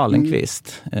Rebecka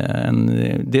Fallenkvist.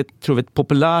 Det tror vi är ett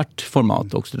populärt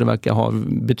format också. Det verkar ha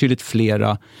betydligt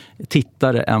flera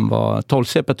tittare än vad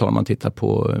 12-svepet har om man tittar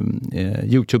på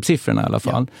YouTube-siffrorna i alla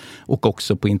fall. Ja. Och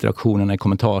också på interaktionerna i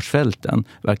kommentarsfälten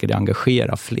verkar det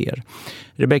engagera fler.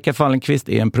 Rebecka Fallenkvist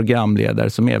är en programledare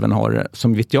som även har,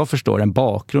 som vitt jag förstår, en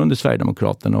bakgrund i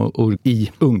Sverigedemokraterna och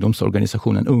i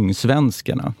ungdomsorganisationen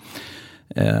Ungsvenskarna.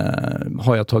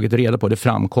 Har jag tagit reda på. Det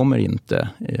framkommer inte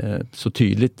så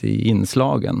tydligt i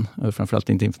inslagen. Framförallt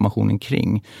inte informationen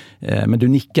kring. Men du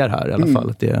nickar här i alla fall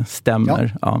att det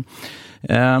stämmer. Ja.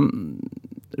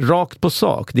 Rakt på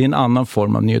sak, det är en annan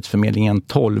form av nyhetsförmedling än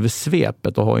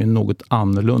 12-svepet och har ju en något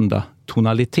annorlunda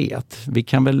tonalitet. Vi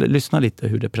kan väl lyssna lite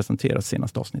hur det presenteras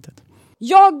senaste avsnittet.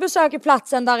 Jag besöker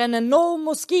platsen där en enorm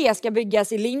moské ska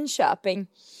byggas i Linköping.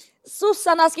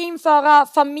 Sossarna ska införa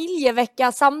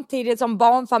familjevecka samtidigt som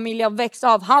barnfamiljer väcks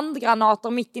av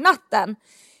handgranater mitt i natten.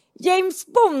 James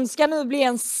Bond ska nu bli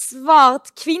en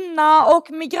svart kvinna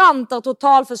och migranter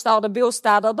totalförstörde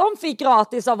bostäder. De fick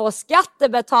gratis av oss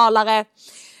skattebetalare.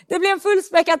 Det blir en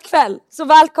fullspäckad kväll, så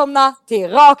välkomna till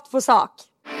Rakt på sak.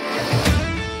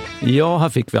 Ja, här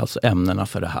fick vi alltså ämnena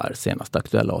för det här senaste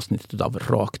aktuella avsnittet av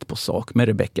Rakt på sak med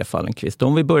Rebecka Fallenkvist.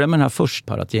 Om vi börjar med den här först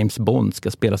här, att James Bond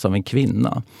ska spelas av en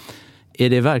kvinna. Är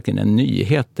det verkligen en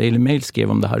nyhet? Daily Mail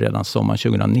skrev om det här redan sommar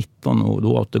 2019 och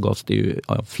då återgavs det ju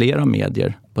av flera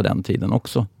medier på den tiden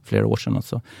också, flera år sedan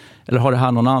alltså. Eller har det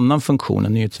här någon annan funktion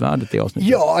än nyhetsvärdet i avsnittet?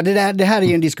 Ja, det här är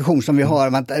ju en diskussion som vi har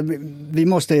om att vi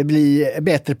måste bli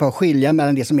bättre på att skilja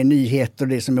mellan det som är nyheter och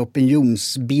det som är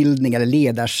opinionsbildning eller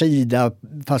ledarsida,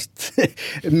 fast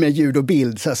med ljud och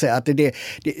bild så att säga. Att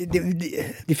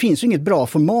det finns ju inget bra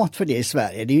format för det i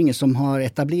Sverige. Det är ju ingen som har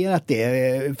etablerat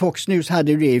det. Fox News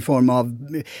hade det i form av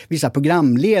vissa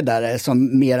programledare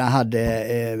som mera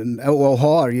hade, och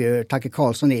har ju, Tucker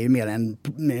Carlson är ju mer en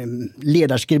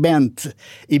ledarskribent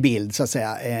i bild så att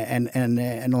säga än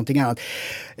någonting annat.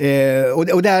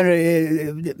 Och där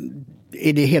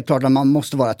är det helt klart att man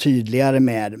måste vara tydligare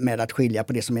med att skilja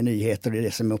på det som är nyheter och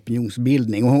det som är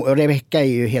opinionsbildning. Och Rebecka är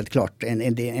ju helt klart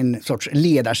en sorts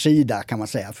ledarsida kan man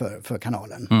säga för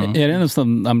kanalen. Är det en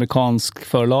sån amerikansk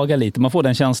förlaga lite? Man får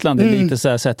den känslan. Det är lite så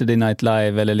här Saturday Night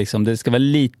Live eller liksom, det ska vara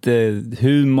lite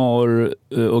humor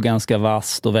och ganska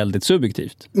vasst och väldigt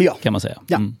subjektivt kan man säga.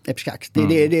 Ja, exakt.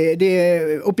 Det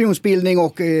är opinionsbildning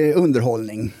och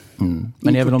underhållning.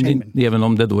 Men även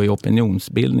om det då är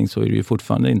opinionsbildning så är det ju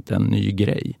fortfarande inte en ny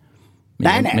grej.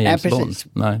 Nej, precis.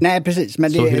 Nej, precis.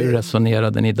 Men så hur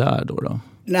resonerade ni där då?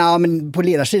 Nej, men på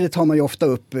ledarsidan tar man ju ofta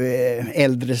upp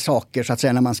äldre saker så att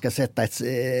säga när man ska sätta ett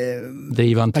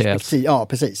perspektiv. Ja,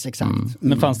 precis, exakt.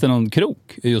 Men fanns det någon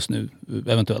krok just nu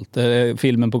eventuellt? Är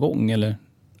filmen på gång eller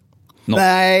något?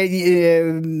 Nej,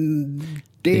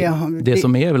 det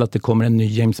som är väl att det kommer en ny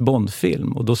James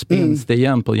Bond-film och då spins det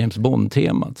igen på James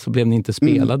Bond-temat. Så blev ni inte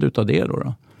spelade utav det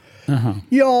då?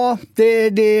 Ja,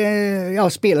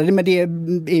 jag spelade, men det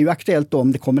är ju aktuellt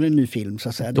om det kommer en ny film så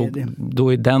att säga.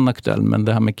 Då är den aktuell, men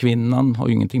det här med kvinnan har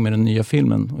ju ingenting med den nya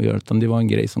filmen att göra, utan det var en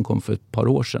grej som kom för ett par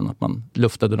år sedan, att man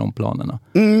luftade de planerna.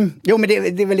 Jo, men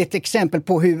det är väl ett exempel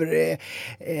på hur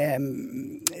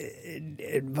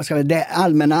det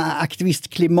allmänna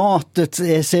aktivistklimatet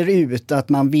ser ut, att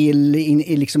man vill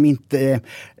liksom inte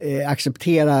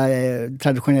acceptera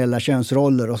traditionella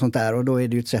könsroller och sånt där, och då är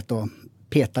det ju ett sätt att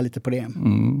peta lite på det.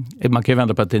 Man kan ju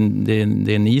vända på att det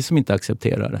är ni som inte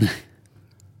accepterar det.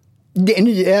 Det är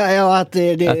ny, att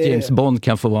James Bond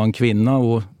kan få vara en kvinna,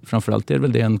 och framförallt är det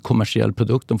väl det en kommersiell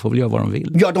produkt. De får väl göra vad de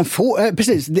vill. Ja, de får,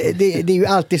 precis. Det är ju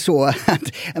alltid så att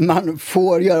man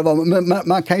får göra vad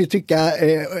man kan ju tycka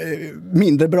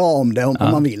mindre bra om det om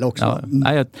man vill också.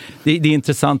 Ja. Det är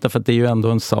intressant, för att det är ju ändå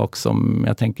en sak som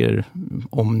jag tänker,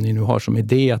 om ni nu har som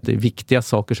idé, att det är viktiga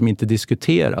saker som inte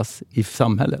diskuteras i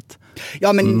samhället.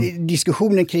 Ja, men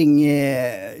diskussionen kring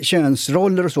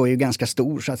könsroller och så är ju ganska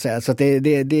stor så att säga. Så att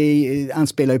det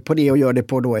anspelar ju på det och gör det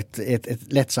på då ett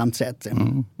lättsamt sätt.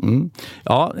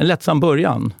 Ja, en lättsam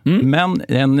början. Men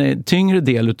en tyngre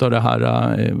del av det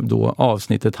här då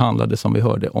avsnittet handlade, som vi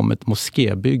hörde, om ett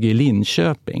moskébygge i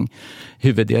Linköping.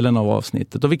 Huvuddelen av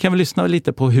avsnittet. Och vi kan väl lyssna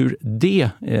lite på hur det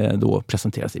då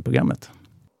presenteras i programmet.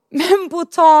 Men på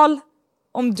tal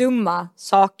om dumma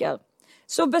saker,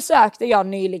 så besökte jag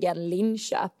nyligen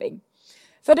Linköping.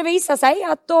 För det visar sig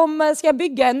att de ska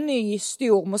bygga en ny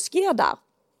stor moské där.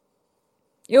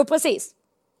 Jo, precis.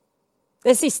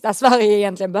 Det sista Sverige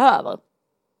egentligen behöver.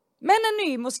 Men en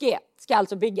ny moské ska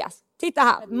alltså byggas. Titta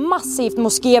här. Ett massivt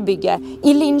moskébygge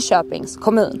i Linköpings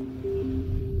kommun.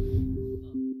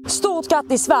 Stort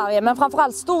grattis Sverige, men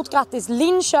framförallt stort grattis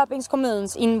Linköpings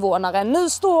kommuns invånare. Nu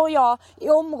står jag i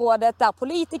området där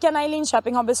politikerna i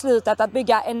Linköping har beslutat att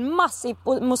bygga en massiv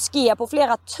moské på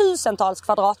flera tusentals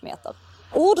kvadratmeter.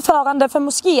 Ordförande för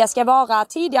moské ska vara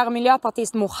tidigare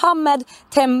miljöpartist Mohammed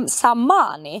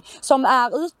Temsamani, som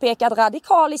är utpekad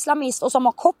radikal islamist och som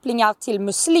har kopplingar till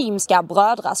muslimska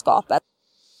brödraskapet.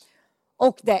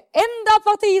 Och det enda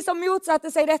parti som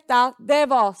motsatte sig detta, det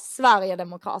var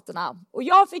Sverigedemokraterna. Och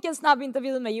jag fick en snabb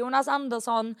intervju med Jonas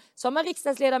Andersson, som är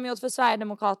riksdagsledamot för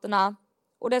Sverigedemokraterna.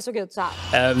 Och det såg ut så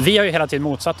här. Vi har ju hela tiden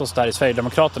motsatt oss där i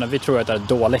Sverigedemokraterna. Vi tror att det är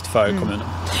dåligt för kommunen.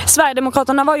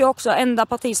 Sverigedemokraterna var ju också enda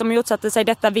parti som motsatte sig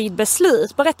detta vid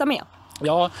beslut. Berätta mer.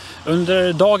 Ja,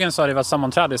 under dagen så har det varit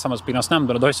sammanträde i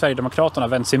samhällsbyggnadsnämnden, och då har Sverigedemokraterna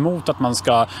vänt sig emot att man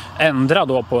ska ändra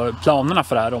då på planerna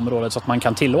för det här området så att man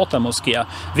kan tillåta en moské.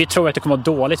 Vi tror att det kommer att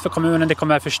vara dåligt för kommunen, det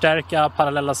kommer att förstärka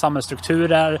parallella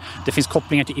samhällsstrukturer, det finns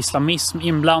kopplingar till islamism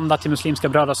inblandat, till muslimska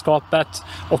brödraskapet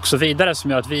och så vidare,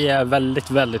 som gör att vi är väldigt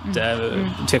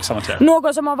tveksamma till det.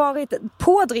 Något som har varit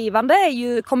pådrivande är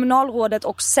ju kommunalrådet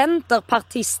och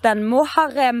centerpartisten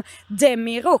Muharrem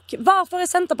Demirok. Varför är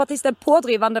centerpartisten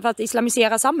pådrivande för att islamisera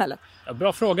samhället? Ja,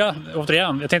 bra fråga,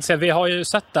 återigen. Jag tänkte säga att vi har ju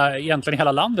sett där egentligen i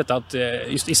hela landet att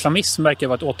just islamism verkar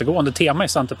vara ett återgående tema i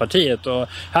Centerpartiet, och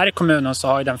här i kommunen så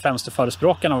har ju den främsta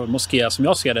förespråkaren av moské, som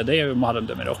jag ser det är ju Muharrem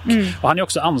Demirok. Och han är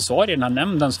också ansvarig i den här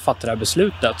nämnden som fattar det här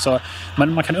beslutet, så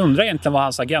men man kan undra egentligen vad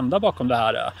hans agenda bakom det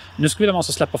här är. Nu skulle man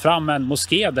alltså släppa fram en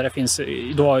moské där det finns,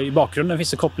 då i bakgrunden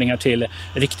finns det kopplingar till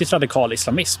riktigt radikal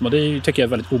islamism, och det tycker jag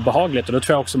är väldigt obehagligt, och det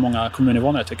tror jag också många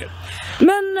kommuninvånare tycker.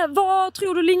 Men vad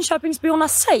tror du Linköpingsborna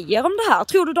säger om det här?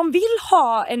 Tror du de vill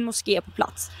ha en moské på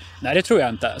plats? Nej, det tror jag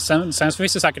inte. Sen så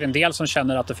finns det säkert en del som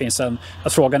känner att det finns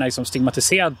att frågan är liksom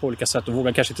stigmatiserad på olika sätt och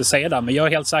vågar kanske inte säga det. Men jag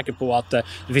är helt säker på att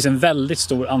det finns en väldigt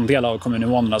stor andel av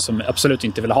kommuninvånarna som absolut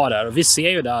inte vill ha det här. Och vi ser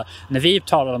ju det, när vi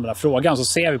talar om den här frågan så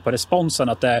ser vi på responsen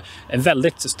att det är en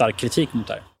väldigt stark kritik mot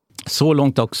det här. Så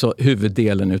långt också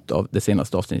huvuddelen av det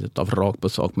senaste avsnittet av Rakt på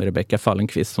sak med Rebecka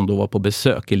Fallenkvist, som då var på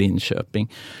besök i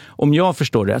Linköping. Om jag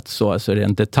förstår rätt så är det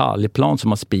en detaljplan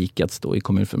som har spikats då i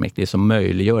kommunfullmäktige som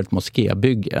möjliggör ett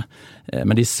moskébygge.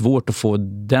 Men det är svårt att få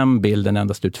den bilden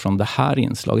endast utifrån det här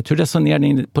inslaget. Hur resonerar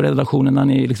ni på redaktionen när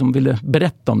ni liksom ville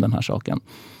berätta om den här saken?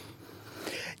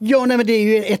 Ja, nej, men det är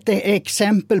ju ett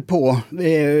exempel på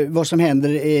vad som händer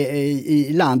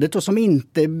i landet och som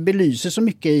inte belyser så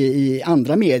mycket i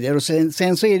andra medier. Och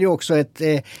sen så är det ju också ett...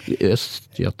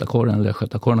 Östgötakåren eller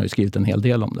Skötakåren har ju skrivit en hel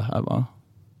del om det här, va?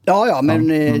 Ja, men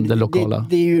det lokala.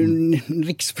 Det är ju en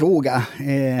riksfråga,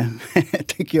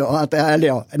 tycker jag. Att, eller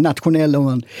ja, nationell.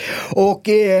 Och...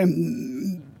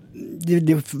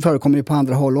 Det förekommer ju på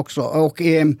andra håll också. Och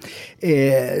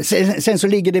sen så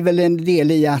ligger det väl en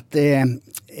del i att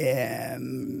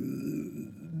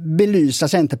belysa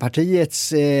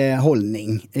Centerpartiets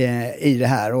hållning i det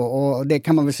här. Och det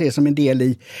kan man väl se som en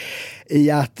del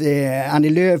i att Annie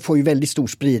Lööf får ju väldigt stor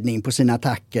spridning på sina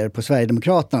attacker på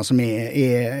Sverigedemokraterna som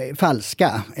är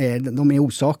falska. De är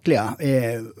osakliga.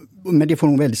 Men det får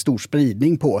hon väldigt stor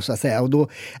spridning på, så att säga. Och då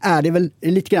är det väl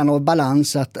lite grann av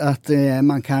balans att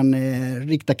man kan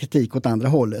rikta kritik åt andra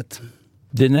hållet.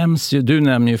 Det nämns ju, du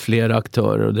nämner ju flera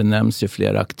aktörer och det nämns ju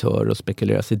flera aktörer och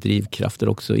spekuleras i drivkrafter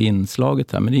också i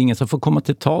inslaget här. Men det är ingen som får komma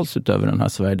till tals utöver den här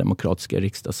sverigedemokratiska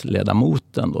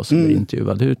riksdagsledamoten då, som är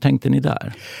intervjuad. Hur tänkte ni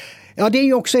där? Ja, det är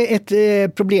ju också ett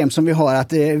problem som vi har,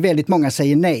 att väldigt många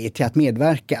säger nej till att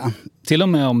medverka. Till och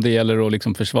med om det gäller att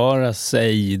liksom försvara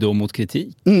sig då mot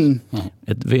kritik.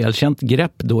 Ett välkänt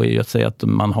grepp då är ju att säga att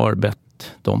man har bett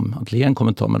dem att ge en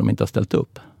kommentar men de inte har ställt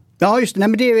upp. Ja, just det. Nej,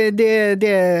 men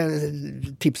det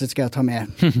tipset ska jag ta med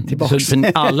tillbaka. Så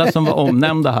alla som var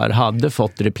omnämnda här hade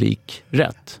fått replik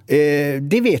rätt?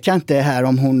 Det vet jag inte här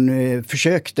om hon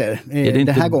försökte är det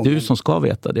inte den här gången. Du som ska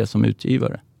veta det som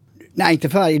utgivare? Nej, inte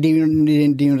för varje. Det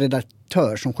är ju en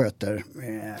redaktör som sköter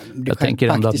det. Jag tänker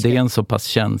ändå att det är en så pass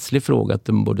känslig fråga att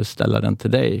de borde ställa den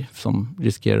till dig som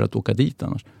riskerar att åka dit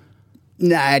annars.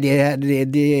 Nej,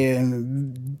 det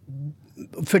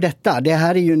för detta, det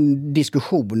här är ju en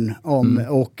diskussion om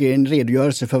och en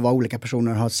redogörelse för vad olika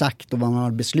personer har sagt och vad man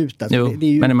har beslutat. Jo, det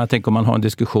är ju... Men jag tänker om man har en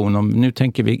diskussion om, nu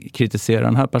tänker vi kritisera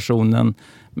den här personen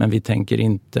men vi tänker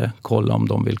inte kolla om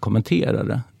de vill kommentera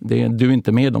det. Du är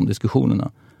inte med i de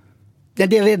diskussionerna.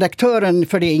 Det är redaktören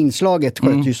för det inslaget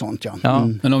sköter ju sånt, ja.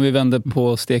 Men om vi vänder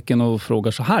på steken och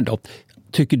frågar så här då.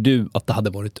 Tycker du att det hade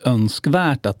varit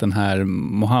önskvärt att den här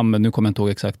Mohammed, nu kommer jag inte ihåg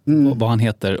exakt vad han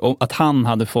heter, att han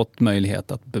hade fått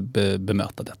möjlighet att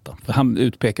bemöta detta? För han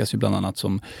utpekas ju bland annat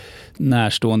som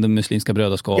närstående muslimska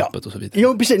brödraskapet och så vidare.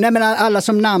 Jo, precis. Nej, men alla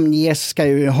som namnges ska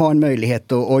ju ha en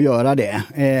möjlighet att göra det.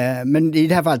 Men i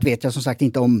det här fallet vet jag som sagt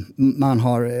inte om man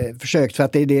har försökt, för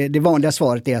att det vanliga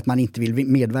svaret är att man inte vill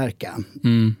medverka.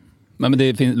 Men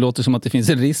det låter som att det finns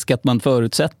en risk att man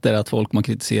förutsätter att folk man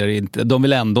kritiserar inte, de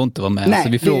vill ändå inte vara med. Nej, så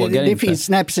vi frågar inte.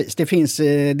 Nej, precis. Det finns,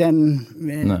 den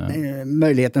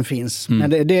möjligheten finns. Men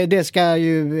det ska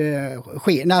ju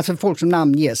ske. Nej, alltså folk som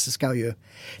namnges ska ju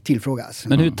tillfrågas.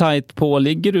 Men hur tajt på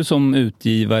ligger du som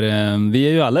utgivare? Vi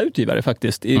är ju alla utgivare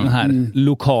faktiskt i den här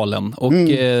lokalen. Och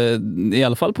i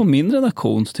alla fall på min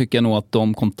redaktion så tycker jag nog att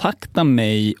de kontaktar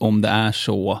mig om det är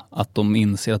så att de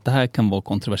inser att det här kan vara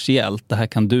kontroversiellt. Det här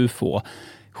kan du få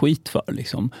skit för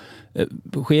liksom.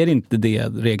 Sker inte det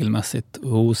regelmässigt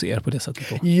hos er på det sättet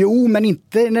då? Jo, men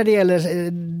inte när det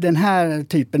gäller den här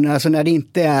typen, alltså när det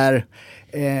inte är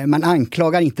man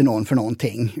anklagar inte någon för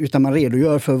någonting utan man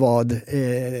redogör för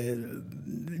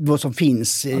vad som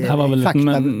finns. Det här var väl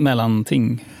ett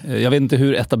mellanting. Jag vet inte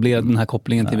hur etablerad den här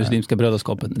kopplingen till muslimska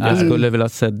brödraskapet är. Jag skulle vilja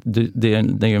säga det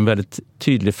är en väldigt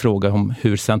tydlig fråga om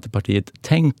hur Centerpartiet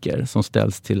tänker som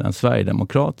ställs till en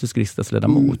sverigedemokratisk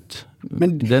riksdagsledamot.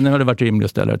 Men den har det varit rimligt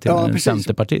att ställa till en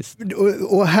centerpartist.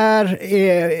 Och här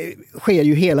sker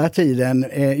ju hela tiden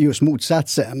just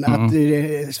motsatsen. Att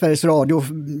Sveriges Radio,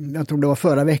 jag tror det var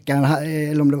förra veckan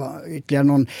eller om det var ytterligare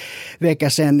någon vecka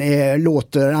sedan,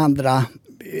 låter andra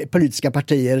politiska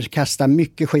partier kasta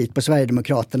mycket skit på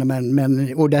Sverigedemokraterna,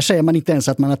 och där säger man inte ens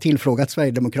att man har tillfrågat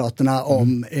Sverigedemokraterna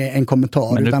om en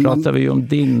kommentar. Men nu pratar vi ju om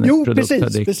din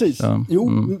produkt. Precis. Ja.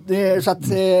 Så att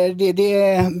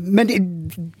men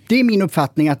det är min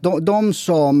uppfattning att de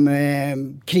som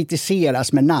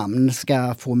kritiseras med namn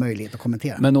ska få möjlighet att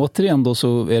kommentera. Men återigen då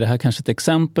så är det här kanske ett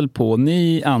exempel på,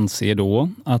 ni anser då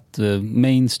att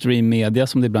mainstream media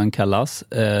som det ibland kallas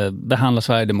behandlar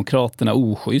Sverigedemokraterna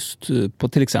oschysst på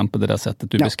till exempel det där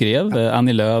sättet du beskrev.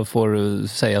 Annie Lööf får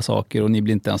säga saker och ni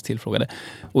blir inte ens tillfrågade.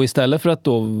 Och istället för att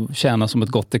då tjäna som ett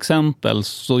gott exempel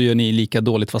så gör ni lika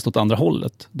dåligt fast åt andra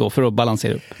hållet då för att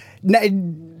balansera upp. Nej,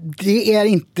 det är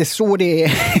inte så det är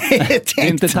tänkt. Det är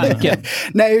inte tanken.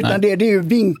 Nej, utan det är ju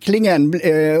vinklingen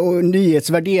och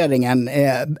nyhetsvärderingen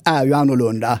är ju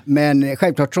annorlunda. Men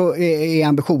självklart så är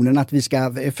ambitionen att vi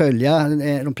ska följa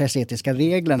de pressetiska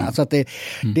reglerna. Så att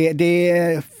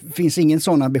det finns ingen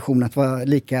sån ambition att vara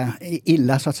lika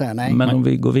illa så att säga. Nej. Men om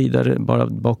vi går vidare bara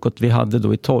bakåt. Vi hade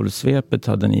då i 12-svepet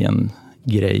hade ni en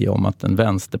grej om att en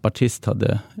vänsterpartist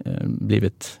hade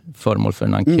blivit föremål för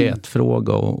en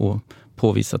enkätfråga och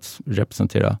påvisats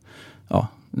representera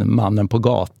mannen på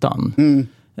gatan.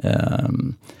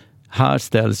 Här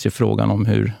ställs ju frågan om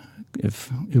hur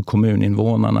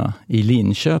kommuninvånarna i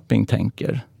Linköping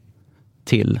tänker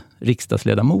till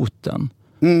riksdagsledamoten.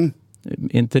 Är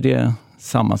inte det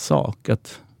samma sak?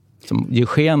 Som ger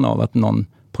sken av att någon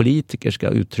politiker ska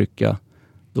uttrycka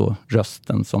då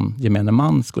rösten som gemene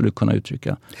man skulle kunna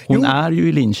uttrycka. Hon är ju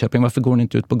i Linköping, varför går hon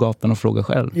inte ut på gatan och frågar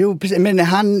själv? Jo, precis. Men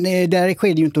där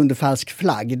sker det ju inte under falsk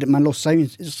flagg. Man låtsar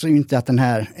ju inte att den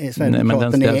här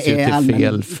Sverigedemokraten är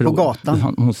allmän på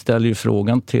gatan. Hon ställer ju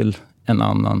frågan till en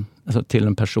annan, alltså till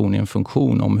en person i en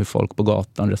funktion om hur folk på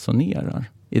gatan resonerar.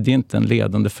 Är det inte en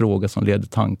ledande fråga som leder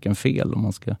tanken fel om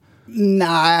man ska...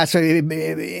 Nej, alltså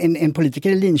en politiker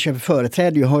i Linköping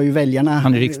företräder ju, har ju väljarna...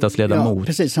 Han är riksdagsledamot. Ja,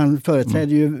 precis, han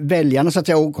företräder ju väljarna så att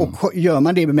säga, och gör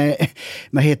man det med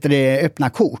öppna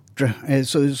kort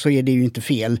så är det ju inte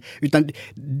fel. Utan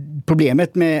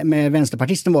problemet med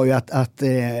vänsterpartisten var ju att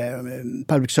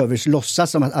public service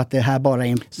låtsas som att det här bara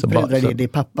är en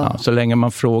föräldraledig pappa. Ja, så länge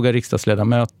man frågar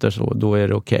riksdagsledamöter så då är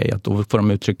det okej, att då får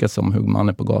de uttrycka sig om hur man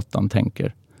är på gatan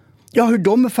tänker. Ja, hur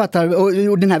de fattar.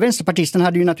 Och den här vänsterpartisten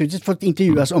hade ju naturligtvis fått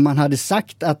intervjuas om man hade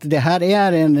sagt att det här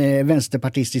är en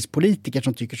vänsterpartistisk politiker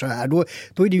som tycker så här. Då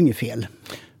är det ju inget fel.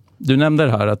 Du nämnde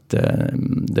det här att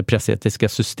det pressetiska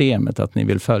systemet, att ni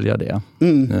vill följa det.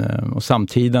 Och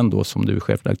samtiden då som du är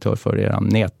chefredaktör för er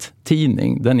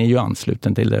nättidning, den är ju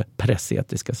ansluten till det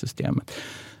pressetiska systemet.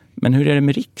 Men hur är det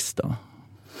med Riks då?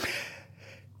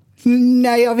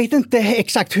 Nej, jag vet inte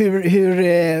exakt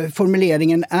hur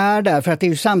formuleringen är där, för att det är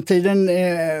ju samtiden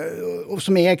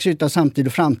som ägs utav Samtid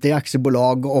och Framtid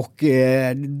aktiebolag, och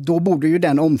då borde ju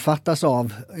den omfattas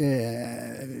av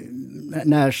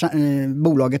när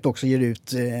bolaget också ger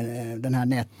ut den här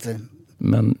nät...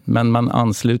 Men man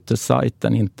ansluter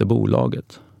sajten, inte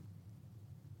bolaget.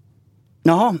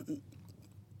 Jaha.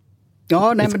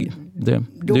 Ja, nej,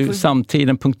 men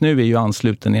Samtiden.nu är ju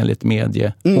ansluten enligt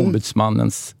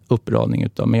medieombudsmannens uppradning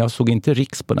utav, men jag såg inte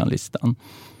Riks på den listan.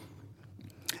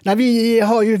 Nej, vi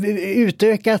har ju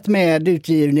utökat med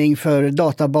utgivning för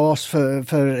databas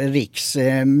för Riks.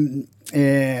 Men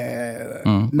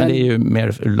det är ju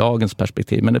mer ur lagens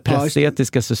perspektiv. Men det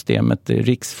pressetiska systemet,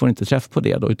 Riks får inte träff på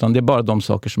det då, utan det är bara de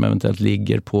saker som eventuellt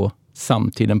ligger på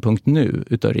samtiden.nu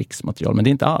utav Riks material, men det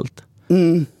är inte allt.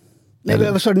 Nej,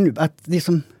 vad sa du nu? Att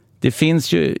det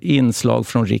finns ju inslag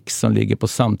från Riks som ligger på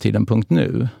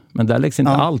samtiden.nu, men där läggs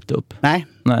inte allt upp. Nej.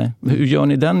 Hur gör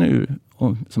ni den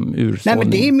ursållning? Nej, men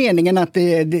det är meningen att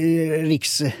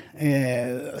Riks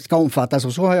ska omfattas,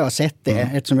 och så har jag sett det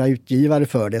eftersom jag är utgivare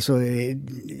för det, så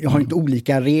jag har inte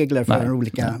olika regler för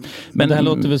olika... Men det här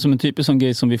låter väl som en typisk sån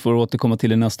grej som vi får återkomma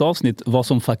till i nästa avsnitt, vad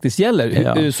som faktiskt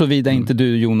gäller. Såvida inte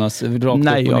du, Jonas, rakt upp och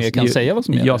ner kan säga vad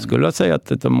som gäller. Jag skulle säga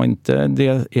att om inte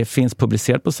det finns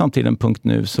publicerat på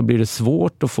samtiden.nu så blir det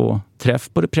svårt att få träff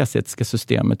på det pressetiska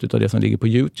systemet utav det som ligger på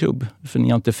YouTube, för ni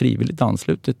har inte frivilligt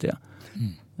anslutit det.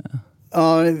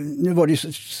 Ja, nu var det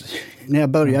ju när jag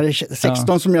började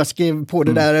 16 som jag skrev på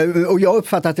det där, och jag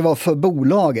uppfattade att det var för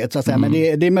bolaget så att säga, men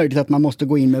det är möjligt att man måste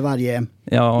gå in med varje...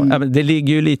 Ja, det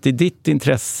ligger ju lite i ditt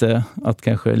intresse att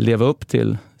kanske leva upp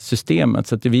till systemet,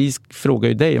 så att vi frågar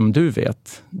ju dig om du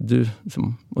vet.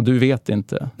 Och du vet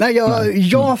inte. Nej,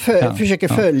 jag försöker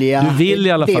följa du vill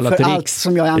i alla fall det för att allt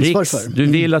som jag är ansvar för. Du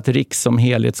vill att Riks som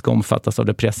helhet ska omfattas av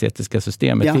det pressetiska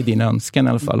systemet. Det är din önskan i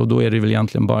alla fall, och då är det väl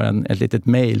egentligen bara ett litet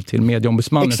mejl till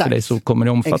medieombudsmannen för dig, så kommer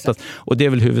det omfattas. Exakt. Och det är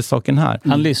väl huvudsaken här.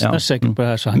 Han lyssnar säkert på det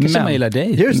här, så han kanske mejlar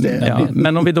dig. Just det. Ja,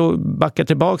 men om vi då backar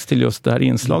tillbaks till just det här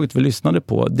inslaget vi lyssnade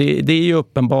på. Det är ju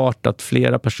uppenbart att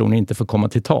flera personer inte får komma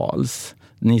till tals.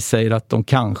 Ni säger att de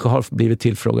kanske har blivit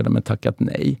tillfrågade men tackat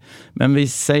nej. Men vi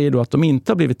säger då att de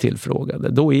inte har blivit tillfrågade.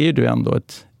 Då är det ändå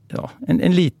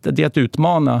det är att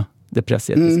utmana det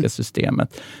pressetiska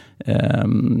systemet.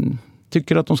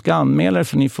 Tycker att de ska anmäla er,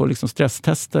 för ni får liksom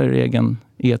stresstesta er egen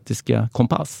etiska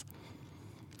kompass?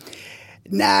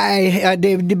 Nej,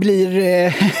 det blir...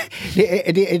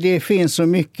 det finns så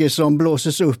mycket som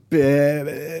blåses upp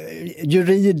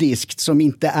juridiskt som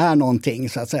inte är någonting,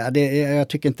 så att säga. Jag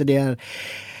tycker inte det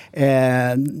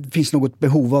finns något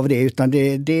behov av det, utan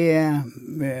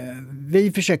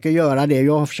vi försöker göra det.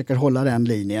 Jag försöker hålla den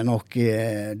linjen, och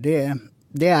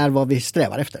det är vad vi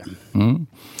strävar efter.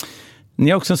 Ni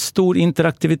har också en stor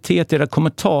interaktivitet i era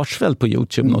kommentarsfält på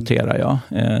YouTube, noterar jag.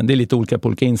 Det är lite olika på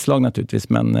olika inslag naturligtvis,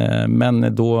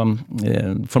 men då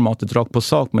formatet Rakt på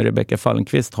sak med Rebecka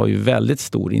Fallenkvist har ju väldigt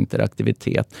stor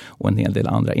interaktivitet, och en hel del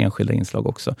andra enskilda inslag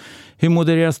också. Hur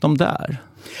modereras de där?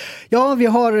 Ja, vi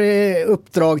har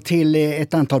uppdrag till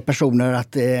ett antal personer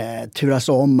att turas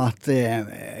om att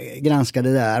granska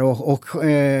det där, och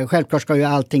självklart ska ju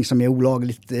allting som är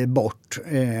olagligt bort,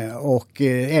 och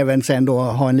även sen då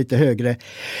ha en lite högre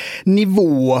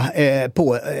nivå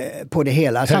på det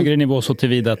hela. Högre nivå så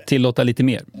tillvida att tillåta lite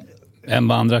mer? än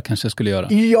vad andra kanske skulle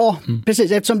göra. Ja,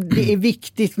 precis. Eftersom det är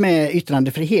viktigt med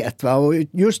yttrandefrihet. Va? Och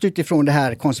just utifrån det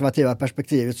här konservativa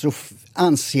perspektivet så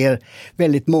anser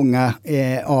väldigt många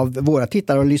av våra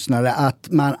tittare och lyssnare att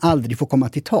man aldrig får komma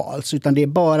till tals. Utan det är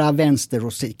bara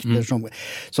vänsteråsikter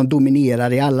som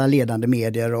dominerar i alla ledande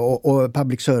medier och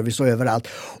public service och överallt.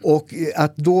 Och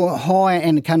att då ha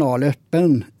en kanal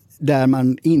öppen där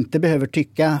man inte behöver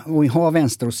tycka och ha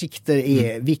vänsteråsikter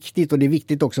är viktigt, och det är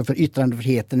viktigt också för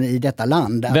yttrandefriheten i detta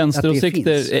land.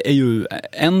 Vänsteråsikter är ju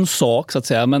en sak så att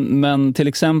säga, men till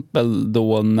exempel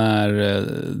då när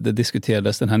det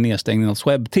diskuterades den här nedstängningen av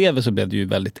webb-tv så blev det ju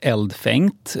väldigt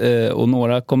eldfängt och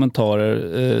några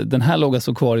kommentarer, den här låg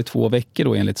alltså kvar i 2 veckor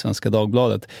då enligt Svenska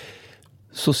Dagbladet.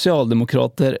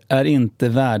 Socialdemokrater är inte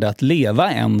värda att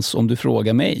leva ens om du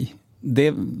frågar mig.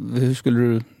 Hur skulle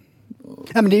du...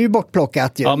 Ja, men det är ju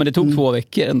bortplockat. Ja, men det tog 2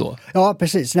 veckor ändå. Ja,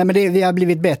 precis. Nej, men vi har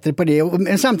blivit bättre på det.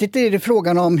 Men samtidigt är det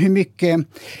frågan om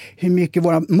hur mycket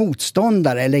våra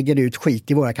motståndare lägger ut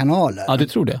skit i våra kanaler. Ja, du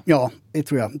tror det? Ja, det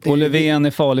tror jag. Och Löfven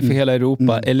är farlig för hela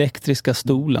Europa. Elektriska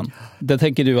stolen. Där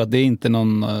tänker du att det är inte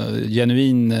någon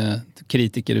genuin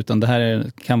kritiker, utan det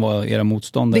här kan vara era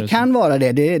motståndare? Det kan vara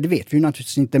det. Det vet vi ju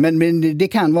naturligtvis inte. Men det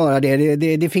kan vara det.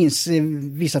 Det finns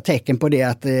vissa tecken på det,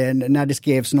 att när det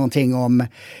skrevs någonting om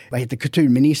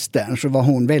kulturministern, så var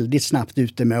hon väldigt snabbt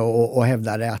ute med och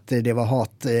hävdade att det var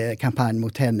hatkampanj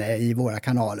mot henne i våra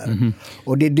kanaler.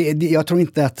 Och jag tror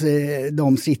inte att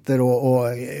de sitter och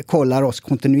kollar oss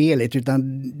kontinuerligt,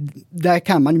 utan där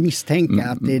kan man misstänka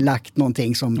att det är lagt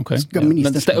någonting som ska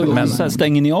ministern... Men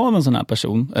stänger ni av en sån här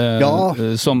person? Ja.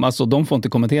 Som, alltså, de får inte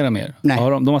kommentera mer? Nej.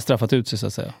 De har straffat ut sig så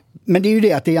att säga. Men det är ju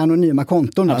det att det är anonyma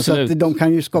konton, så att de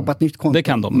kan ju skapa ett nytt konto. Det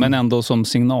kan de, men ändå som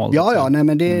signal. Ja, nej,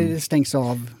 men det stängs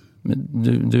av.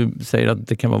 Men du säger att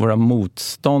det kan vara våra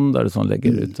motståndare som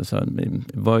lägger ut det. Så här.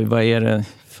 Vad är det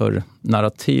för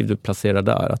narrativ du placerar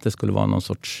där? Att det skulle vara någon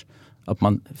sorts... Att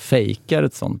man fejkar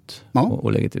ett sånt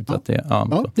och lägger ut att det...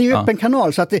 Ja, det är ju öppen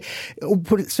kanal, så att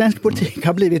svensk politik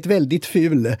har blivit väldigt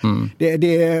ful.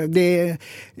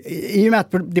 I och med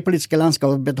att det politiska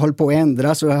landskapet håller på att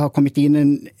ändras och det har kommit in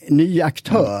en ny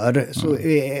aktör, så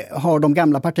har de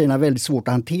gamla partierna väldigt svårt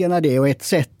att hantera det. Och ett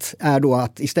sätt är då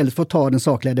att istället för att ta den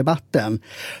sakliga debatten,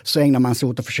 så ägnar man sig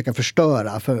åt att försöka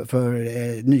förstöra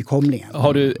för nykomlingen.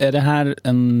 Är det här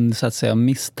en, så att säga,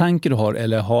 misstanke du har,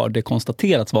 eller har det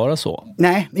konstaterats vara så?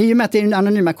 Nej, i och med att det är en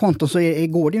anonyma konton så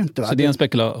går det ju inte. Va? Så det är en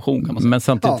spekulation, kan man säga. Men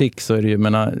samtidigt så är det ju,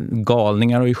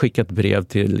 galningar har ju skickat brev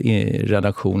till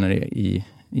redaktioner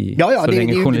så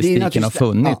länge journalistiken har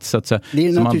funnits. Så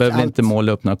man behöver inte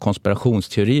måla upp några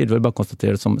konspirationsteorier. Det vill bara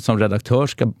konstatera som redaktör,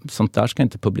 sånt där ska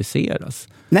inte publiceras.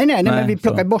 Nej, men vi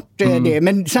plockar bort det.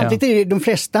 Men samtidigt är det, de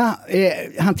flesta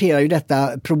hanterar ju detta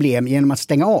problem genom att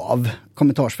stänga av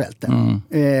kommentarsfälten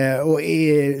och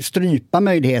strypa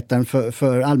möjligheten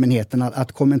för allmänheten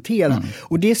att kommentera.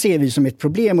 Och det ser vi som ett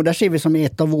problem, och där ser vi som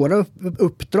ett av våra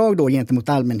uppdrag då gentemot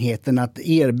allmänheten, att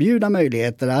erbjuda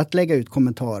möjligheter att lägga ut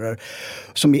kommentarer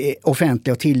som är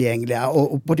offentliga och tillgängliga,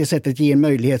 och på det sättet ge en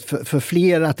möjlighet för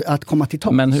fler att komma till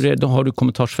tals. Men hur är det, då har du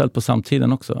kommentarsfält på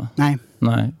samtiden också? Nej,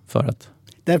 för att...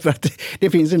 Därför att det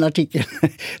finns en artikel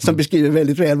som beskriver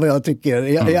väldigt väl vad jag tycker.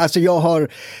 Jag har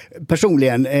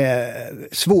personligen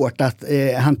svårt att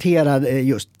hantera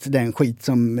just den skit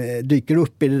som dyker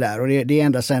upp i det där. Och det är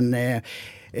ända sedan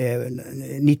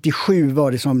 97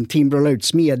 var det som Timbro la ut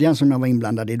Smedjan, som jag var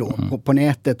inblandad i då, på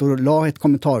nätet, och la ett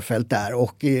kommentarfält där,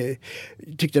 och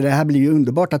tyckte det här blir ju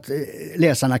underbart att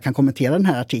läsarna kan kommentera den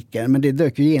här artikeln, men det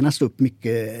dök ju genast upp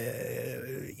mycket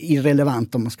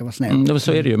irrelevant, om man ska vara snäll.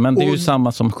 Så är det ju, men det är ju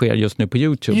samma som sker just nu på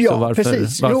YouTube. Ja, så varför,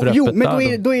 precis. Varför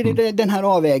men då är det den här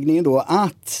avvägningen då,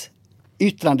 att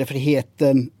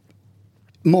yttrandefriheten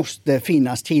måste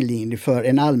finnas tillgänglig för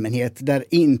en allmänhet där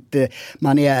inte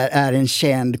man är en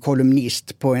känd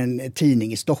kolumnist på en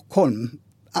tidning i Stockholm.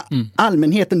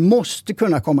 Allmänheten måste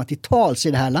kunna komma till tals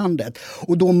i det här landet,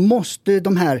 och då måste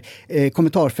de här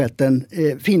kommentarfälten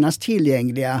finnas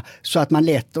tillgängliga så att man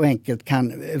lätt och enkelt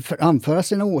kan framföra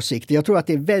sina åsikter. Jag tror att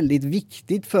det är väldigt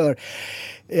viktigt för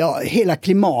hela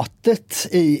klimatet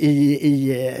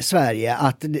i Sverige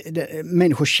att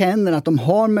människor känner att de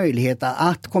har möjlighet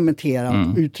att kommentera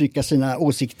och uttrycka sina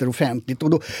åsikter offentligt,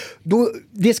 och då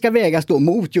det ska vägas då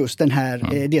mot just den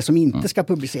här det som inte ska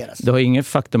publiceras. Det har ingen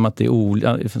faktum att det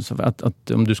är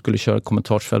att om du skulle köra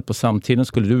kommentarsfält på samtiden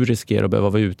skulle du riskera att behöva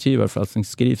vara utgivare för allt som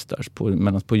skrivs där,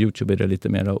 medan på YouTube är det lite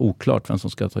mer oklart vem som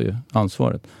ska ta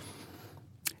ansvaret.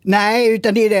 Nej,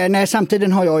 utan det är det. Nej,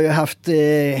 samtidigt har jag ju haft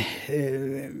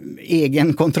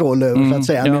egen kontroll över, så att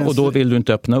säga. Ja, och då vill du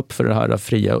inte öppna upp för det här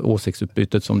fria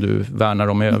åsiktsutbytet som du värnar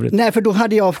om i övrigt? Nej, för då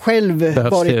hade jag själv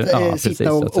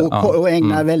sitta och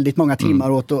ägna väldigt många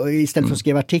timmar åt, och istället för att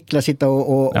skriva artiklar, sitta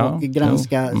och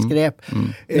granska skräp.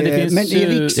 Men det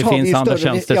finns andra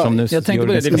tjänster som nu... Jag tänkte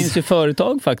på det finns ju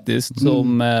företag faktiskt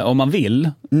som, om man vill,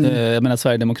 jag menar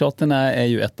Sverigedemokraterna är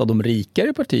ju ett av de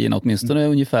rikare partierna, åtminstone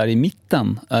ungefär i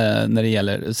mitten när det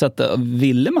gäller, så att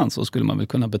ville man så skulle man väl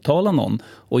kunna betala någon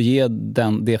och ge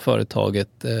det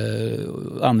företaget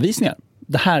anvisningar.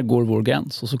 Det här går vår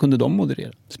gräns, och så kunde de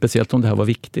moderera. Speciellt om det här var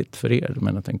viktigt för er,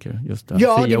 men jag tänker just det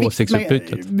här fria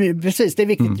åsiktsutbytet. Precis, det är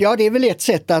viktigt. Ja, det är väl ett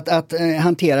sätt att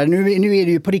hantera. Nu är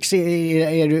det ju på Riks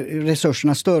är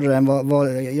resurserna större än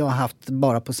vad jag har haft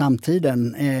bara på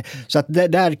samtiden. Så att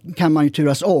där kan man ju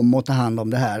turas om och ta hand om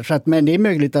det här. Så att, men det är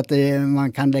möjligt att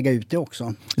man kan lägga ut det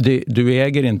också. Du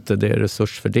äger inte det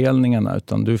resursfördelningarna,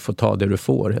 utan du får ta det du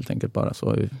får helt enkelt bara.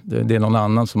 Så det är någon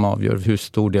annan som avgör hur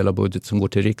stor del av budget som går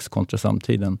till Riks kontra samtiden.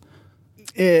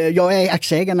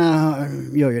 Aktieägarna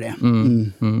gör ju det.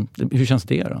 Hur känns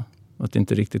det då? Att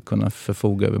inte riktigt kunna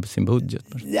förfoga över sin budget?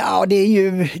 Ja, det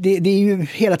är ju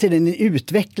hela tiden en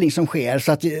utveckling som sker,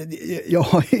 så att jag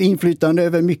har inflytande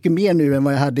över mycket mer nu än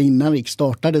vad jag hade innan Riks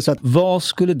startade. Så att... Vad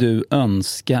skulle du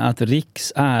önska att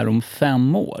Riks är om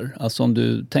 5 år? Alltså om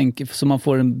du tänker, så man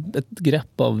får ett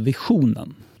grepp av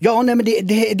visionen. Ja, nej, men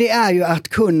det är ju att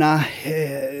kunna,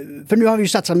 för nu har vi ju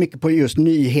satsat mycket på just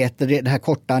nyheter, det här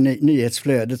korta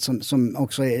nyhetsflödet som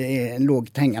också är en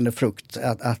lågt hängande frukt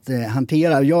att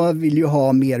hantera. Jag vill ju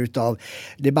ha mer utav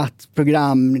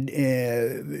debattprogram,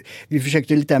 vi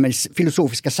försökte lite med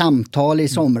filosofiska samtal i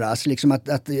somras, liksom att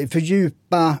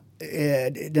fördjupa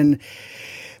den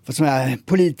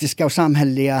politiska och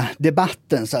samhälleliga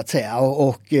debatten, så att säga,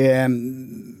 och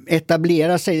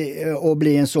etablera sig och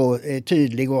bli en så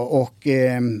tydlig och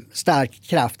stark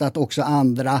kraft att också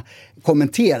andra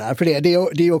kommenterar. För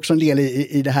det är också en del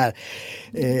i det här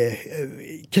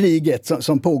kriget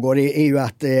som pågår, är ju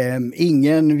att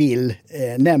ingen vill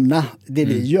nämna det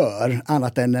vi gör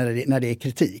annat än när det är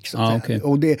kritik. Så att säga.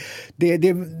 Och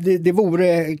det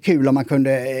vore kul om man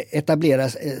kunde etablera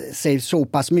sig så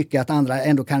pass mycket att andra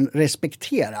ändå kan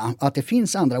respektera att det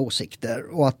finns andra åsikter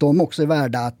och att de också är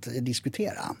värda att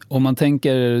diskutera. Om man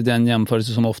tänker den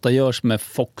jämförelse som ofta görs med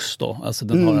Fox då, alltså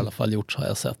den har i alla fall gjorts, har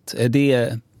jag sett.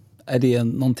 Är det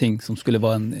någonting som skulle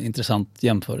vara en intressant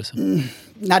jämförelse?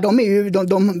 Nej,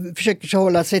 de försöker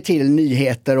hålla sig till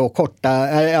nyheter och korta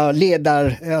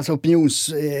alltså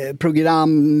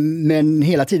opinionsprogram, men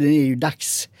hela tiden är ju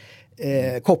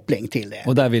koppling till det.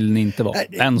 Och där vill ni inte vara?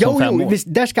 Än som 5 år?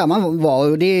 Där ska man vara,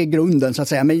 och det är grunden, så att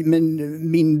säga.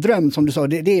 Men min dröm, som du sa,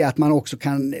 det är att man också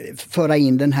kan föra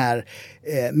in den här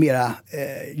mera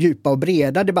djupa och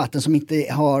breda debatten som inte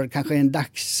har kanske en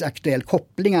dagsaktuell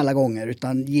koppling alla gånger,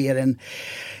 utan ger en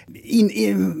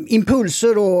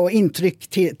impulser och intryck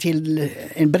till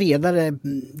en bredare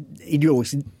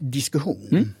ideologisk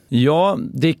diskussion. Ja,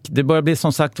 Dick, det börjar bli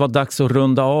som sagt var dags att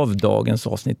runda av dagens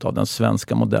avsnitt av den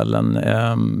svenska modellen.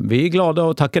 Vi är glada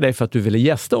och tackar dig för att du ville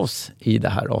gästa oss i det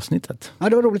här avsnittet. Ja,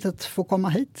 det var roligt att få komma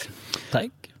hit.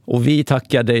 Tack. Och vi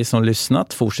tackar dig som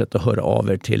lyssnat. Fortsätt att höra av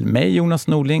er till mig, Jonas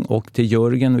Norling, och till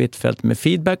Jörgen Wittfeldt med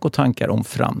feedback och tankar om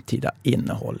framtida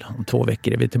innehåll. Om 2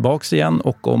 veckor är vi tillbaka igen,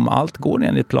 och om allt går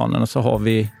enligt planerna så har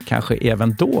vi kanske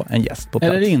även då en gäst på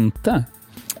plats. Eller inte.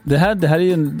 Det här är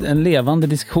ju en levande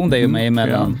diskussion dig och mig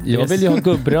emellan. Jag vill ju ha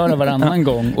gubbröra varannan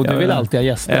gång, och du vill alltid ha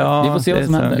gäster. Ja, vi får se vad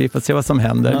som händer. Vi får se vad som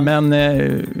händer. Ja. Men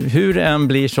hur det än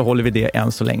blir så håller vi det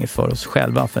än så länge för oss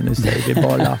själva. För nu säger vi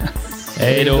bara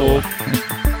hej då!